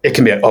 right, it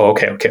can be like, oh,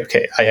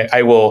 okay.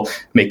 I will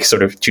make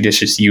sort of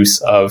judicious use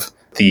of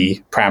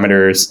the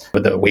parameters,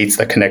 the weights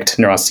that connect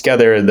neurons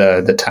together,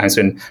 the times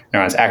when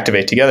neurons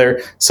activate together,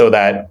 so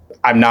that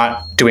I'm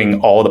not doing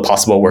all the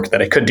possible work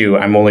that I could do.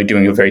 I'm only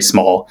doing a very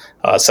small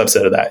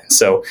subset of that.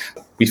 So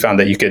we found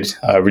that you could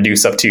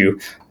eliminate up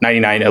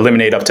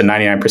to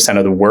 99%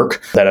 of the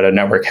work that a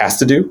network has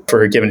to do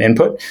for a given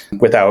input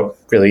without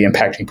really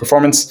impacting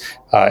performance.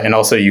 And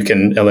also you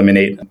can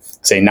eliminate,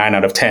 say, 9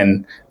 out of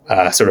 10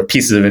 sort of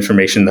pieces of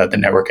information that the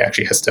network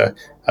actually has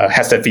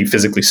to be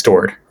physically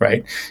stored,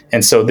 right?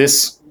 And so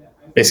this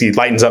basically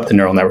lightens up the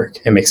neural network.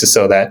 It makes it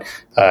so that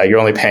you're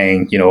only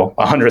paying,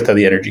 1/100th of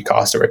the energy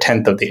cost or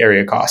 1/10th of the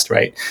area cost,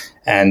 right?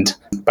 And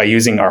by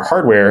using our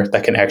hardware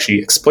that can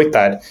actually exploit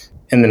that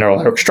in the neural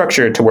network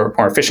structure to work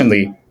more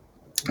efficiently,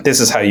 this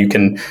is how you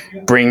can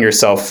bring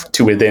yourself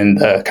to within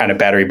the kind of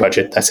battery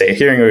budget that, say, a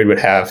hearing aid would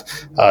have,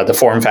 the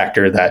form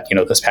factor that,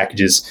 those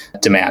packages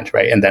demand,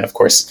 right? And then, of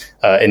course,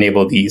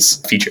 enable these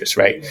features,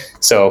 right?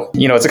 So,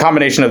 it's a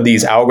combination of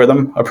these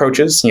algorithm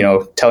approaches,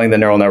 telling the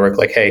neural network,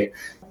 like, hey,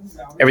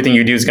 everything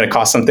you do is going to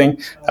cost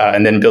something,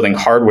 and then building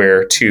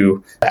hardware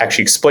to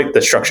actually exploit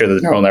the structure of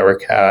the neural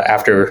network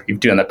after you've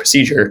done that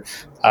procedure.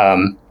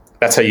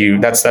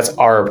 That's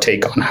our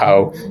take on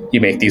how you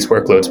make these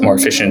workloads more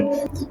efficient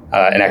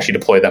and actually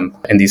deploy them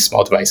in these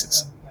small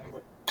devices.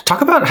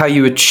 Talk about how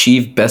you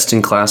achieve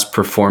best-in-class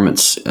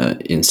performance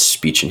in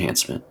speech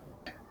enhancement.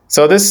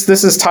 So this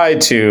is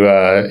tied to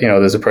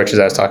those approaches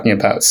I was talking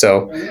about.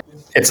 So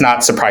it's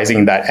not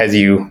surprising that as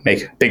you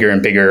make bigger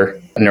and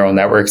bigger neural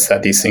networks,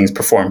 that these things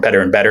perform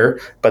better and better.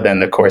 But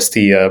then, of course,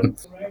 the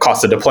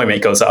cost of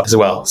deployment goes up as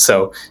well.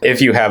 So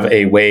if you have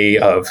a way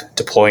of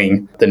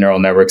deploying the neural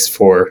networks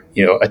for,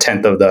 a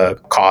tenth of the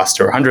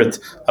cost or 100th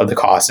of the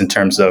cost in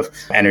terms of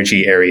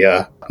energy,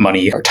 area,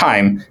 money, or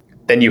time,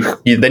 then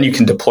you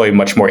can deploy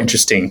much more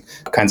interesting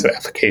kinds of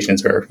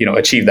applications, or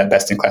achieve that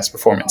best in class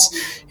performance.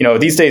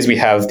 These days we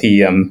have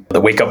the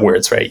wake up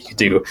words, right? You could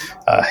do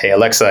hey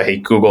Alexa, hey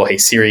Google, hey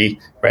Siri,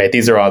 right?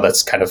 These are all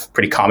that's kind of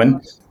pretty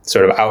common,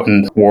 sort of out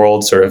in the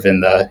world, sort of in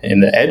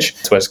the edge.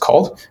 That's what it's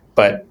called.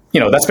 But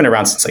that's been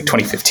around since like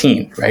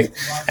 2015, right?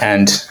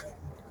 And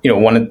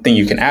one thing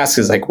you can ask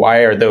is like, why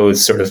are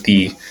those sort of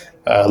the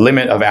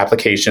limit of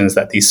applications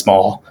that these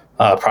small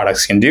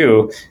products can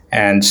do?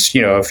 And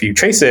if you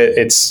trace it,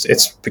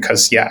 it's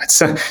because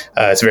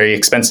it's very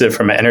expensive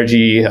from an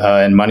energy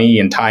and money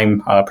and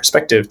time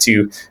perspective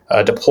to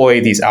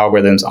deploy these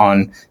algorithms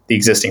on the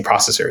existing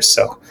processors.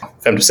 So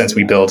Femtosense,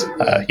 we build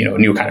a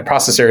new kind of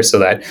processor so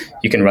that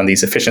you can run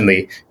these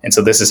efficiently, and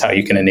so this is how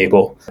you can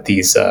enable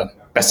these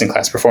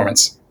best-in-class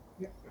performance.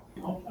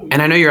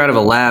 And I know you're out of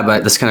a lab,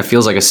 but this kind of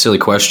feels like a silly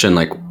question.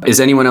 Like,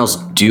 is anyone else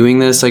doing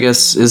this, I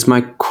guess, is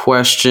my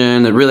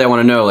question. And really, I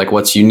want to know, like,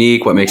 what's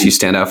unique, what makes you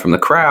stand out from the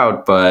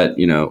crowd. But,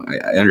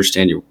 I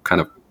understand you're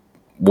kind of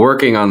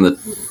working on the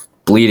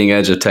bleeding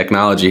edge of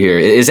technology here.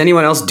 Is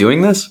anyone else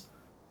doing this?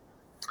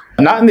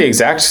 Not in the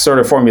exact sort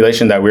of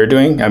formulation that we're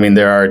doing. I mean,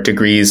 there are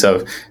degrees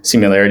of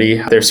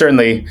similarity. There's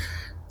certainly,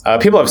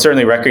 people have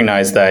certainly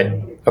recognized that,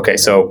 okay,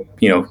 so,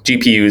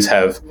 GPUs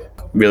have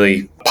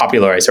really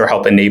popularized or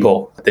help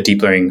enable the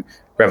deep learning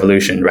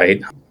revolution,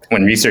 right?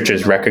 When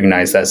researchers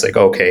recognize that, it's like,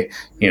 okay,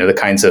 the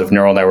kinds of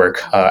neural network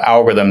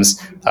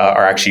algorithms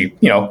are actually,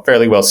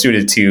 fairly well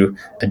suited to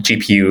a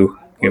GPU,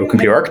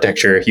 computer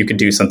architecture, you could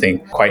do something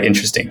quite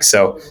interesting.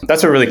 So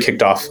that's what really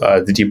kicked off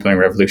the deep learning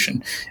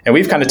revolution. And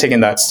we've kind of taken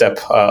that step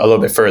a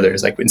little bit further.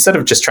 It's like, instead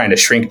of just trying to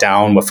shrink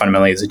down what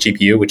fundamentally is a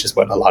GPU, which is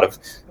what a lot of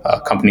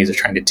companies are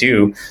trying to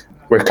do,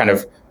 we're kind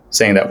of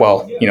saying that,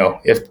 well,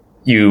 if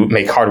you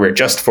make hardware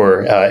just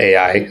for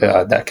AI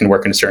that can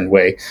work in a certain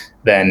way,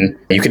 then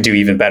you could do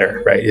even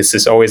better, right?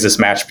 It's always this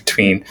match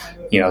between,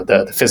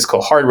 the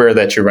physical hardware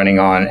that you're running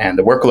on and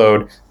the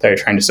workload that you're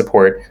trying to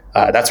support.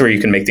 That's where you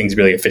can make things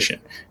really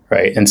efficient,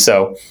 right? And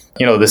so,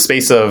 the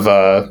space of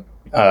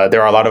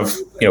there are a lot of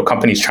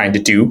companies trying to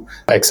do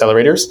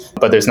accelerators,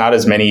 but there's not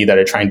as many that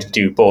are trying to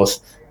do both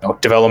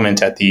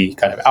development at the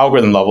kind of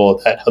algorithm level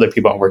that other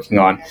people are working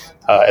on,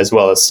 as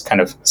well as kind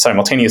of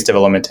simultaneous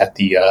development at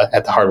the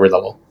hardware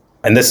level.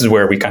 And this is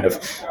where we kind of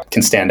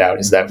can stand out,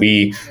 is that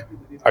we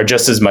are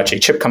just as much a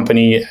chip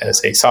company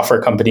as a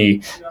software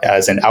company,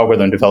 as an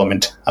algorithm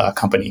development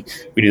company.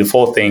 We do the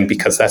full thing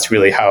because that's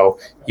really how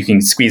you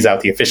can squeeze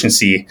out the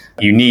efficiency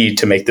you need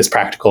to make this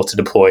practical to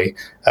deploy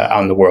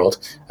out in the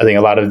world. I think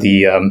a lot of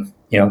the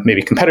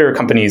maybe competitor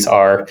companies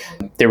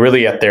they're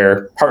really at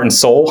their heart and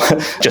soul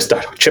just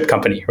a chip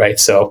company, right?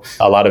 So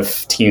a lot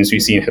of teams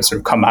we've seen have sort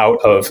of come out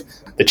of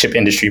the chip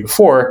industry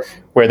before,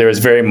 where there is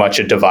very much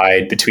a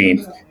divide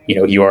between,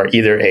 you are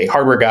either a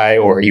hardware guy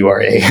or you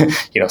are a,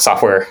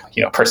 software,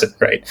 person,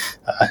 right?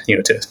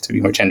 To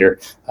be more gender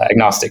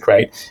agnostic,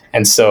 right?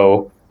 And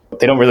so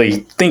they don't really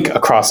think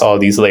across all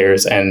of these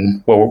layers.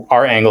 And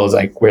our angle is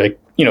like, we're like,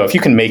 if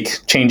you can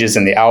make changes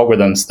in the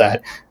algorithms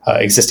that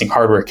existing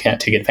hardware can't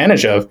take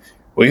advantage of,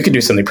 well, you could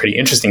do something pretty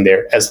interesting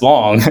there, as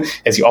long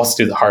as you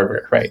also do the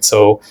hardware, right?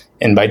 So,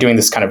 and by doing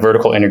this kind of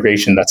vertical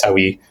integration, that's how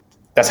we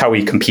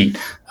compete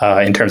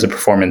in terms of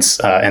performance,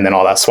 and then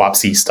all that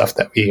swap-C stuff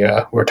that we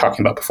were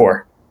talking about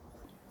before.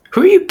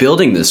 Who are you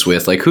building this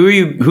with? Like,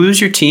 who's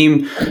your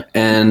team?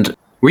 And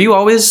were you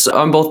always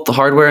on both the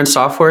hardware and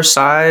software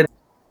side?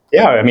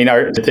 Yeah, I mean,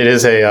 it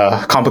is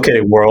a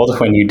complicated world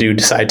when you do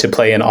decide to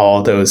play in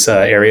all those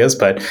areas.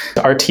 But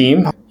our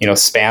team,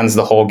 spans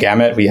the whole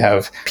gamut. We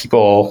have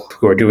people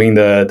who are doing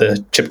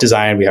the chip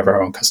design. We have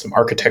our own custom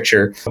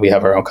architecture. We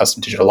have our own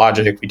custom digital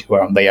logic. We do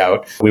our own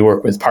layout. We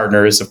work with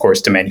partners, of course,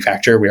 to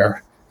manufacture. We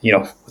are,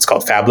 what's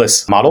called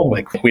fabless model.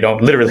 Like, we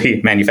don't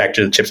literally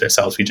manufacture the chips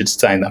ourselves. We just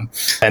design them.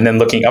 And then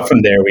looking up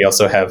from there, we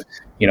also have,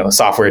 a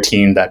software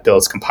team that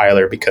builds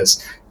compiler,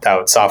 because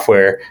without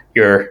software,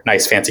 your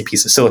nice fancy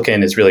piece of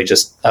silicon is really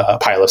just a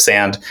pile of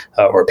sand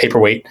or a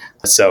paperweight.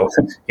 So,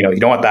 you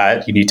don't want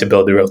that. You need to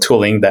build the real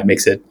tooling that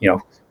makes it,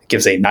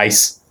 gives a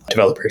nice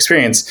developer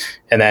experience.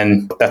 And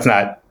then that's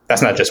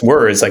not just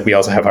words. Like we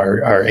also have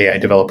our AI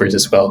developers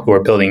as well who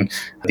are building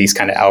these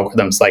kind of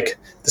algorithms like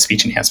the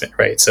speech enhancement,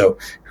 right? So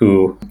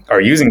who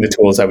are using the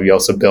tools that we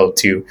also build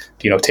to,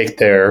 take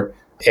their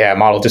AI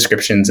model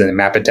descriptions and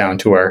map it down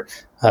to our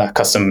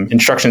custom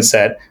instruction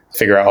set,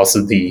 figure out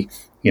also the,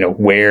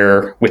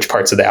 which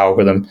parts of the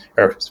algorithm,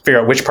 or figure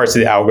out which parts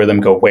of the algorithm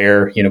go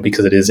where,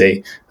 because it is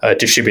a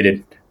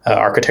distributed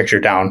architecture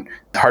down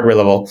the hardware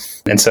level.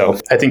 And so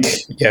I think,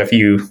 if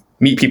you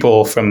meet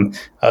people from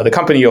the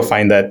company, you'll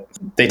find that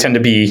they tend to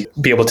be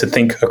able to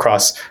think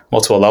across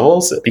multiple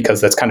levels,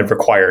 because that's kind of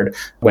required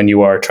when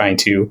you are trying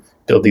to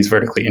build these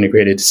vertically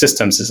integrated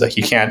systems. Is like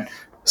you can't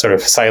sort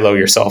of silo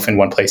yourself in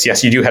one place.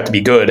 Yes, you do have to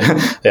be good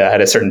at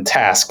a certain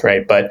task,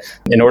 right? But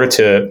in order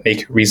to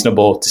make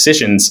reasonable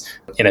decisions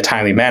in a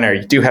timely manner,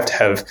 you do have to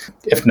have,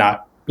 if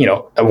not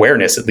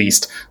awareness at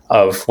least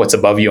of what's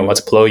above you and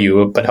what's below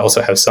you, but also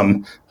have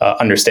some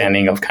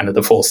understanding of kind of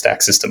the full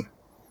stack system.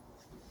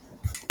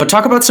 But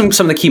talk about some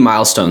of the key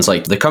milestones.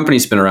 Like the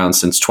company's been around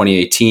since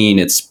 2018.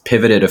 It's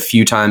pivoted a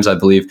few times, I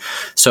believe.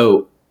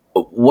 So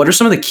what are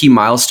some of the key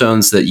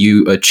milestones that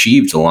you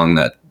achieved along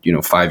that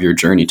 5-year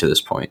journey to this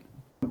point?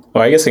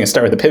 Well, I guess I can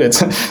start with the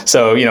pivots.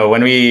 So,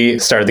 when we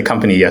started the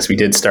company, yes, we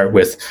did start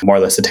with more or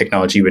less the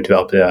technology we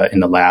developed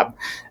in the lab.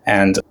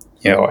 And,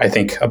 I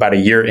think about a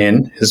year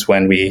in is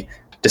when we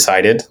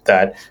decided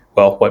that,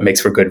 well, what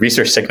makes for good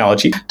research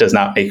technology does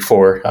not make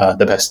for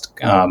the best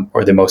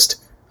or the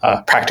most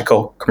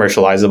practical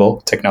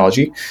commercializable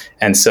technology.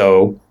 And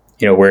so,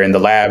 we're in the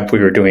lab, we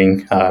were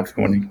doing, if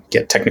you want to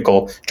get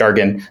technical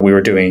jargon, we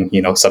were doing,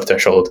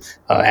 subthreshold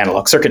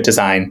analog circuit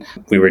design.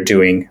 We were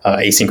doing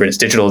asynchronous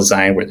digital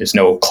design where there's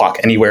no clock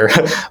anywhere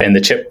in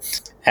the chip.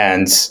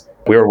 And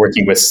we were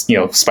working with,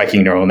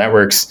 spiking neural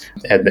networks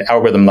at the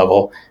algorithm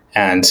level.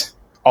 And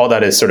all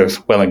that is sort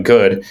of well and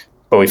good.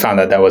 But we found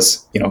that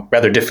was,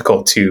 rather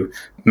difficult to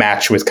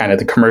match with kind of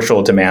the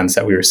commercial demands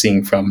that we were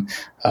seeing from,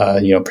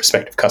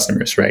 prospective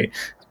customers, right?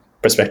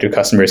 Prospective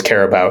customers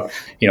care about,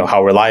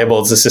 how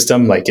reliable is the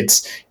system. Like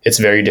it's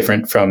very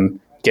different from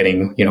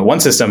getting, one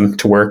system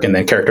to work and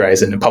then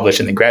characterize it and publish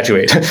and then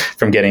graduate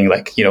from getting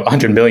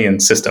 100 million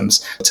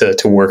systems to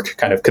work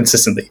kind of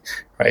consistently,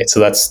 right?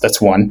 So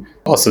that's one.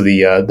 Also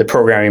the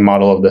programming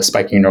model of the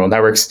spiking neural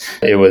networks,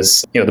 it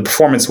was, the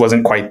performance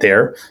wasn't quite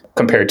there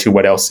compared to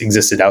what else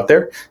existed out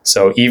there.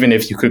 So even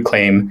if you could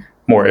claim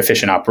more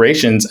efficient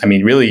operations, I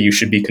mean, really you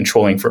should be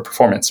controlling for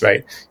performance,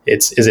 right?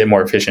 Is it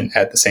more efficient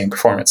at the same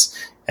performance?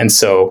 And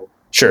so,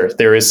 sure,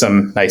 there is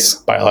some nice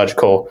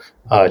biological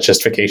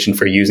justification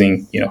for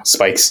using,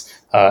 spikes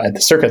at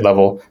the circuit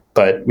level,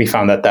 but we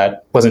found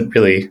that wasn't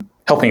really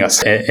helping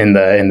us in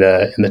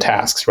the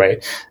tasks,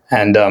 right?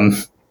 And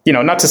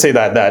not to say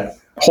that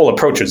whole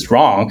approach is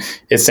wrong.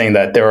 It's saying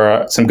that there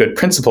are some good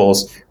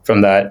principles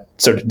from that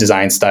sort of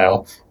design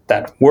style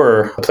that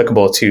were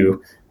applicable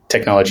to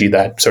technology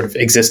that sort of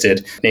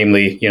existed,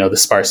 namely, the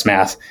sparse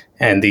math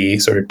and the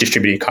sort of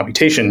distributed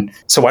computation.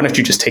 So why don't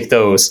you just take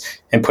those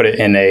and put it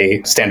in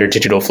a standard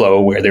digital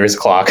flow where there is a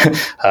clock,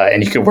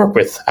 and you can work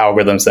with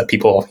algorithms that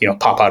people,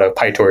 pop out of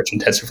PyTorch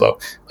and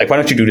TensorFlow. Like, why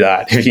don't you do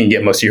that if you can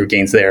get most of your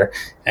gains there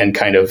and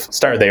kind of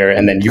start there,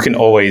 and then you can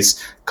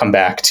always come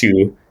back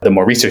to the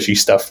more researchy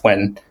stuff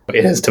when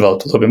it has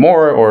developed a little bit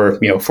more, or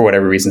for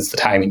whatever reasons the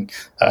timing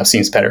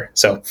seems better.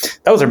 So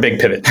that was our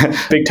big pivot,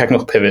 big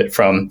technical pivot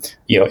from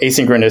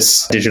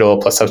asynchronous digital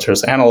plus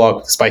subthreshold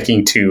analog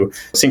spiking to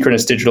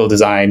synchronous digital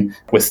design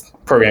with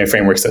programming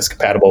frameworks that's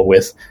compatible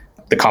with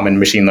the common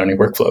machine learning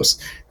workflows,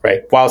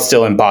 right? While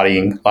still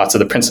embodying lots of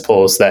the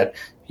principles that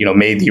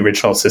made the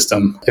original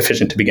system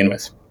efficient to begin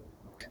with.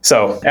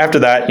 So after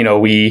that,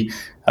 we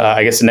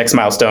I guess the next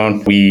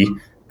milestone, we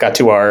got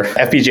to our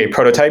FPGA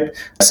prototype.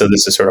 So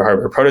this is sort of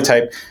hardware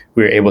prototype.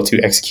 We were able to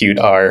execute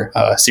our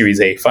Series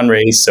A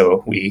fundraise.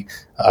 So we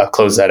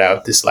closed that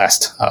out this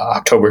last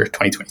October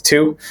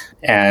 2022.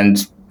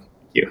 And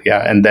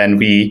and then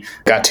we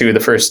got to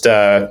the first,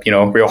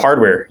 real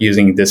hardware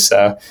using this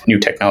new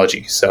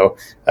technology. So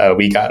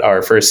we got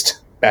our first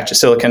batch of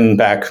silicon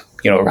back,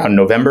 around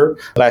November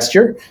last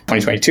year,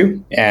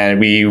 2022. And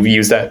we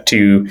used that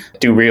to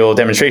do real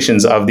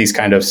demonstrations of these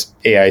kind of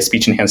AI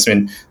speech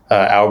enhancement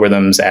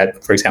algorithms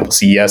at, for example,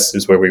 CES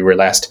is where we were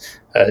last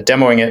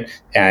demoing it.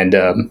 And,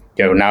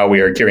 now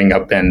we are gearing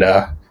up and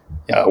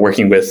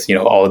working with,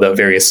 all of the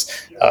various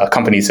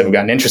companies that have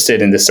gotten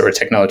interested in this sort of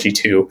technology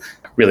to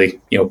really,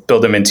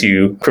 build them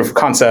into proof of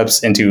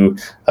concepts, into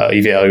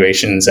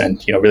evaluations,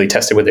 and, really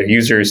test it with their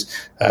users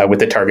with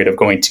the target of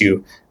going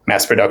to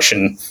mass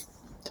production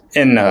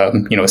in,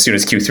 as soon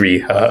as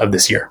Q3 of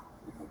this year.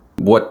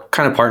 What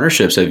kind of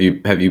partnerships have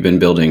you been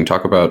building?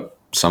 Talk about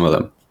some of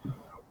them.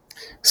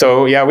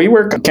 So yeah, we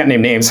work, can't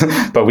name names,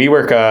 but we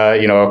work,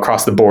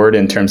 across the board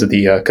in terms of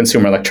the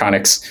consumer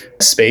electronics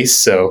space.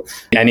 So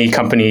any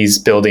companies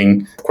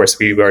building, of course,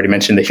 we've already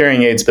mentioned the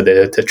hearing aids, but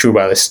the true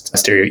wireless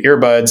stereo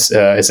earbuds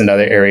is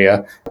another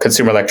area.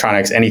 Consumer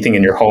electronics, anything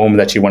in your home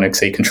that you want to,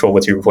 say, control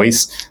with your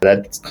voice,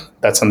 that's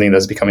something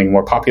that's becoming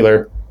more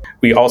popular.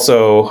 we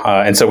also,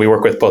 and so we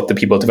work with both the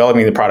people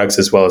developing the products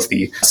as well as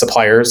the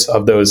suppliers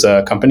of those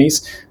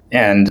companies.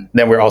 And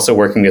then we're also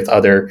working with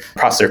other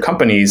processor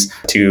companies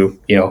to,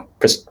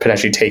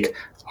 potentially take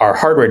our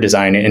hardware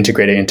design and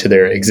integrate it into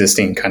their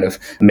existing kind of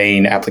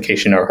main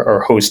application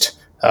or host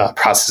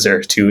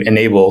processor to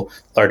enable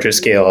larger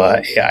scale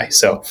AI.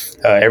 So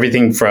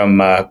everything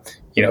from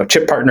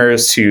chip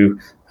partners to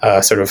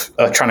sort of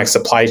electronic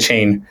supply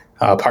chain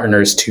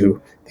partners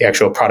to the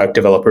actual product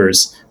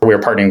developers. We're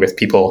partnering with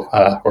people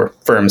or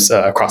firms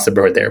across the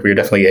board there. We're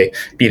definitely a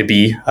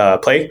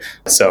B2B play.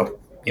 So,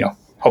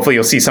 hopefully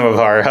you'll see some of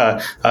our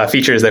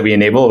features that we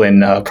enable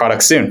in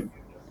products soon.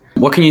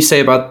 What can you say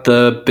about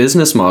the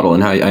business model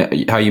and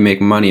how you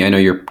make money? I know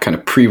you're kind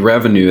of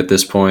pre-revenue at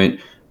this point,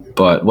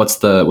 but what's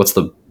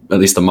the at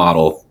least the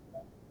model?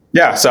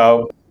 Yeah,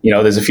 so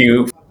there's a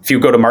few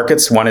go to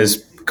markets. One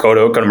is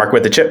go to market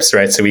with the chips,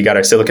 right? So we got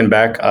our silicon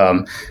back.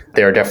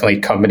 There are definitely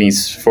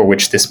companies for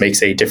which this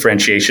makes a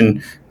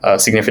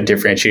significant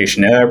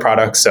differentiation in their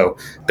products. So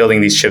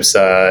building these chips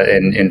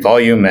in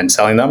volume and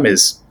selling them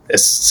is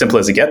as simple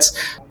as it gets.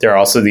 There are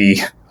also the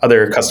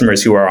other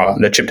customers who are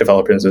the chip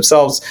developers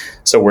themselves.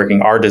 So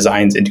working our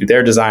designs into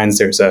their designs,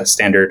 there's a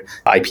standard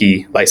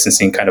IP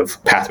licensing kind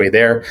of pathway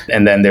there.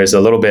 And then there's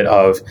a little bit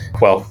of,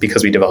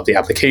 because we develop the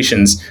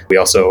applications, we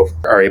also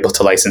are able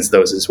to license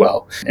those as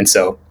well. And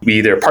so we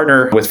either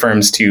partner with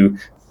firms to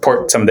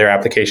port some of their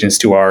applications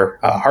to our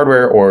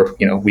hardware, or,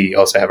 we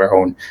also have our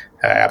own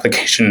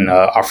application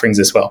offerings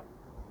as well.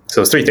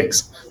 So it's three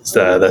things. It's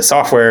the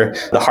software,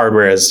 the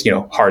hardware as,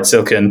 hard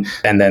silicon,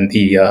 and then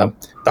the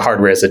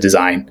hardware as a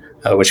design,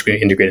 which we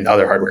integrate in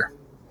other hardware.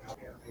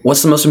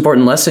 What's the most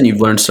important lesson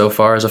you've learned so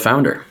far as a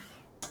founder?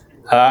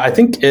 I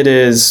think it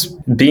is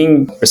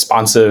being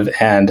responsive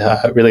and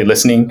really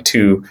listening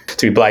to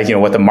be like,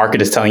 what the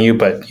market is telling you,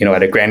 but,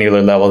 at a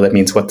granular level, that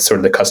means what sort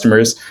of the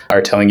customers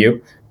are telling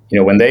you.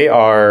 When they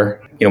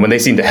are, when they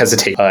seem to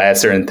hesitate at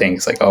certain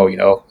things, like,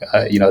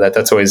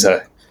 that's always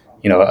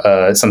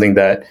something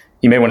that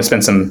you may want to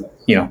spend some,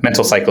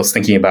 mental cycles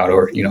thinking about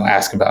or,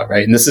 ask about,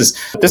 right? And this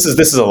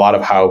is a lot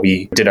of how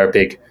we did our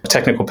big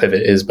technical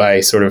pivot, is by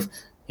sort of,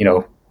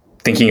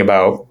 thinking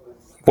about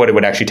what it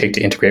would actually take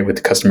to integrate with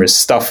the customer's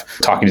stuff,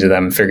 talking to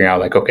them, figuring out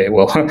like, okay,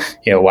 well,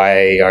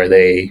 why are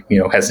they,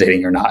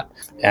 hesitating or not?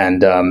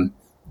 And,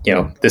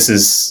 this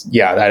is,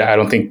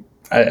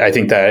 I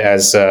think that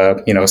as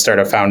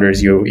startup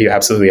founders, you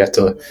absolutely have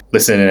to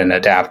listen and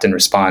adapt and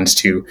respond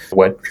to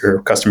what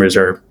your customers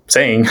are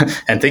saying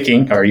and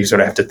thinking, or you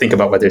sort of have to think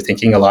about what they're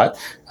thinking a lot,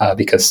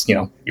 because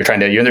you're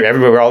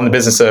everywhere. We're all in the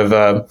business of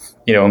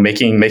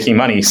making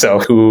money. So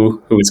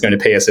who is going to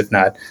pay us if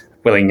not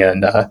willing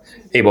and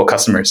able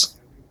customers?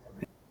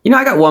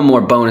 I got one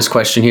more bonus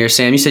question here,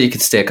 Sam. You said you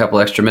could stay a couple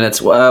extra minutes.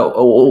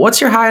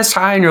 What's your highest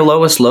high and your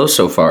lowest low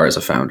so far as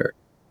a founder?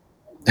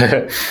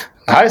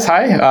 Highest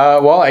high?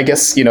 I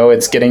guess,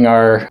 it's getting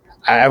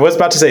I was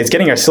about to say it's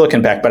getting our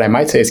silicon back, but I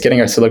might say it's getting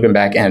our silicon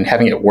back and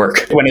having it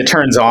work when it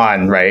turns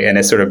on, right? And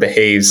it sort of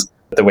behaves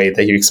the way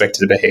that you expect it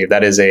to behave.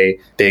 That is a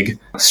big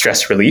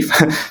stress relief.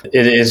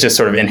 It is just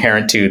sort of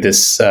inherent to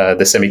this, the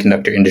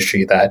semiconductor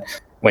industry, that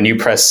when you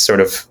press sort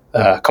of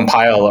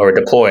compile or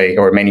deploy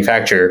or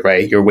manufacture,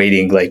 right, you're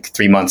waiting like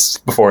 3 months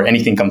before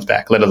anything comes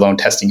back, let alone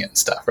testing it and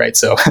stuff, right?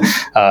 So,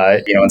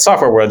 in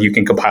software world, you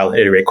can compile and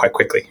iterate quite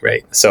quickly,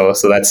 right? So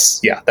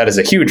that is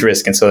a huge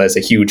risk. And so that's a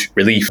huge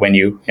relief when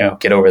you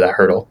get over that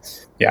hurdle.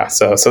 Yeah.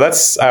 So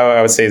that's, I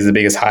would say, is the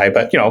biggest high.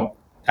 But,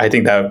 I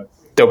think that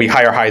there'll be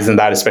higher highs than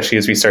that, especially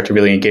as we start to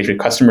really engage with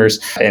customers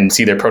and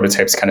see their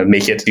prototypes kind of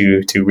make it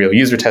to real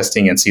user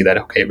testing and see that,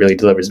 okay, it really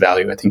delivers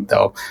value. I think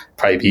that'll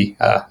probably be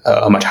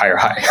a much higher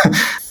high.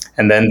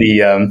 And then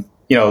the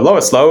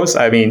lowest lows,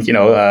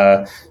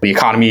 the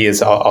economy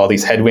is all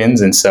these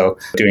headwinds. And so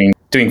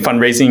doing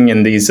fundraising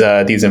in these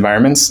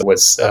environments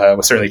was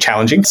certainly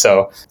challenging.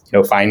 So,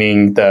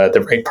 finding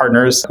the right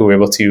partners who we're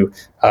able to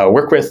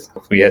work with,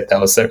 that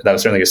was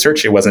certainly a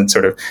search. It wasn't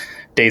sort of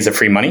days of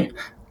free money,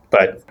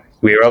 but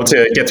we were able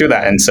to get through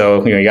that. And so,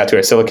 we got to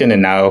our silicon,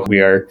 and now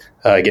we are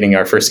getting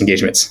our first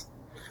engagements.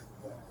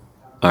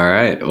 All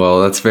right.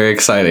 Well, that's very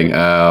exciting.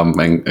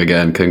 And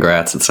again,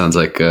 congrats. It sounds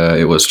like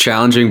it was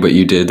challenging, but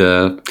you did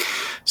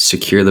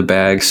secure the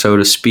bag, so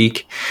to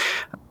speak.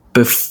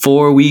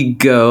 Before we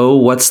go,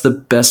 what's the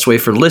best way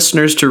for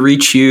listeners to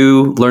reach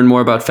you, learn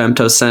more about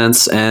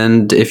Femtosense,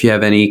 and if you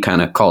have any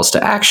kind of calls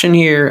to action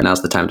here,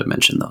 now's the time to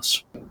mention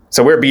those.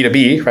 So we're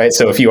B2B, right?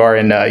 So if you are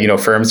in,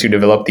 firms who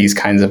develop these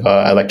kinds of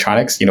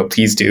electronics,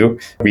 please do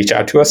reach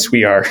out to us.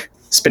 We are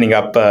spinning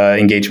up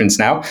engagements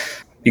now.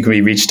 You can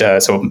be reached.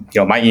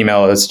 My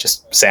email is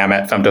just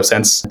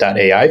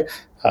sam@femtosense.ai.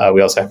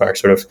 We also have our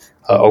sort of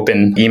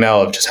open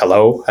email of just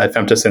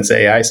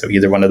hello@femtosense.ai. So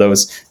either one of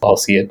those, I'll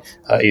see it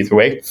either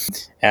way.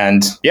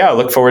 And I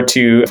look forward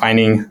to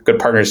finding good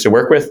partners to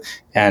work with.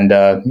 And,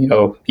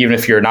 even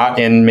if you're not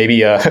in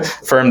maybe a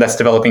firm that's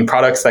developing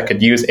products that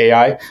could use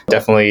AI,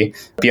 definitely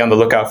be on the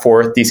lookout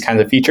for these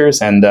kinds of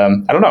features. And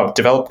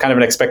develop kind of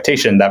an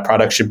expectation that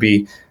products should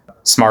be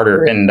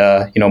smarter and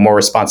more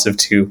responsive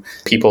to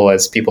people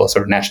as people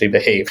sort of naturally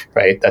behave,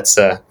 right? That's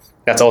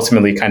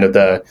ultimately kind of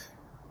the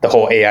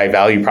whole AI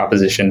value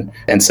proposition.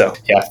 And so,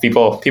 yeah, if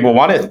people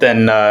want it,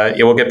 then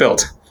it will get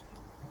built.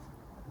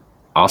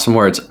 Awesome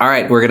words. All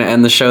right, we're going to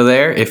end the show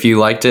there. If you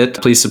liked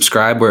it, please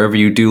subscribe wherever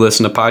you do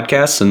listen to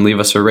podcasts and leave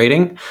us a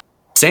rating.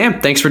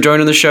 Sam, thanks for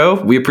joining the show.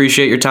 We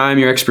appreciate your time,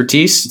 your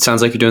expertise. It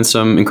sounds like you're doing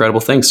some incredible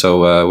things.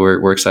 So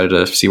we're excited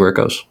to see where it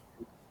goes.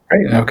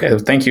 Great. Okay.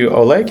 Thank you,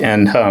 Oleg.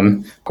 And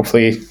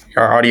hopefully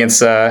our audience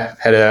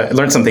had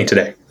learned something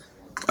today.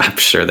 I'm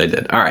sure they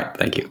did. All right.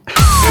 Thank you.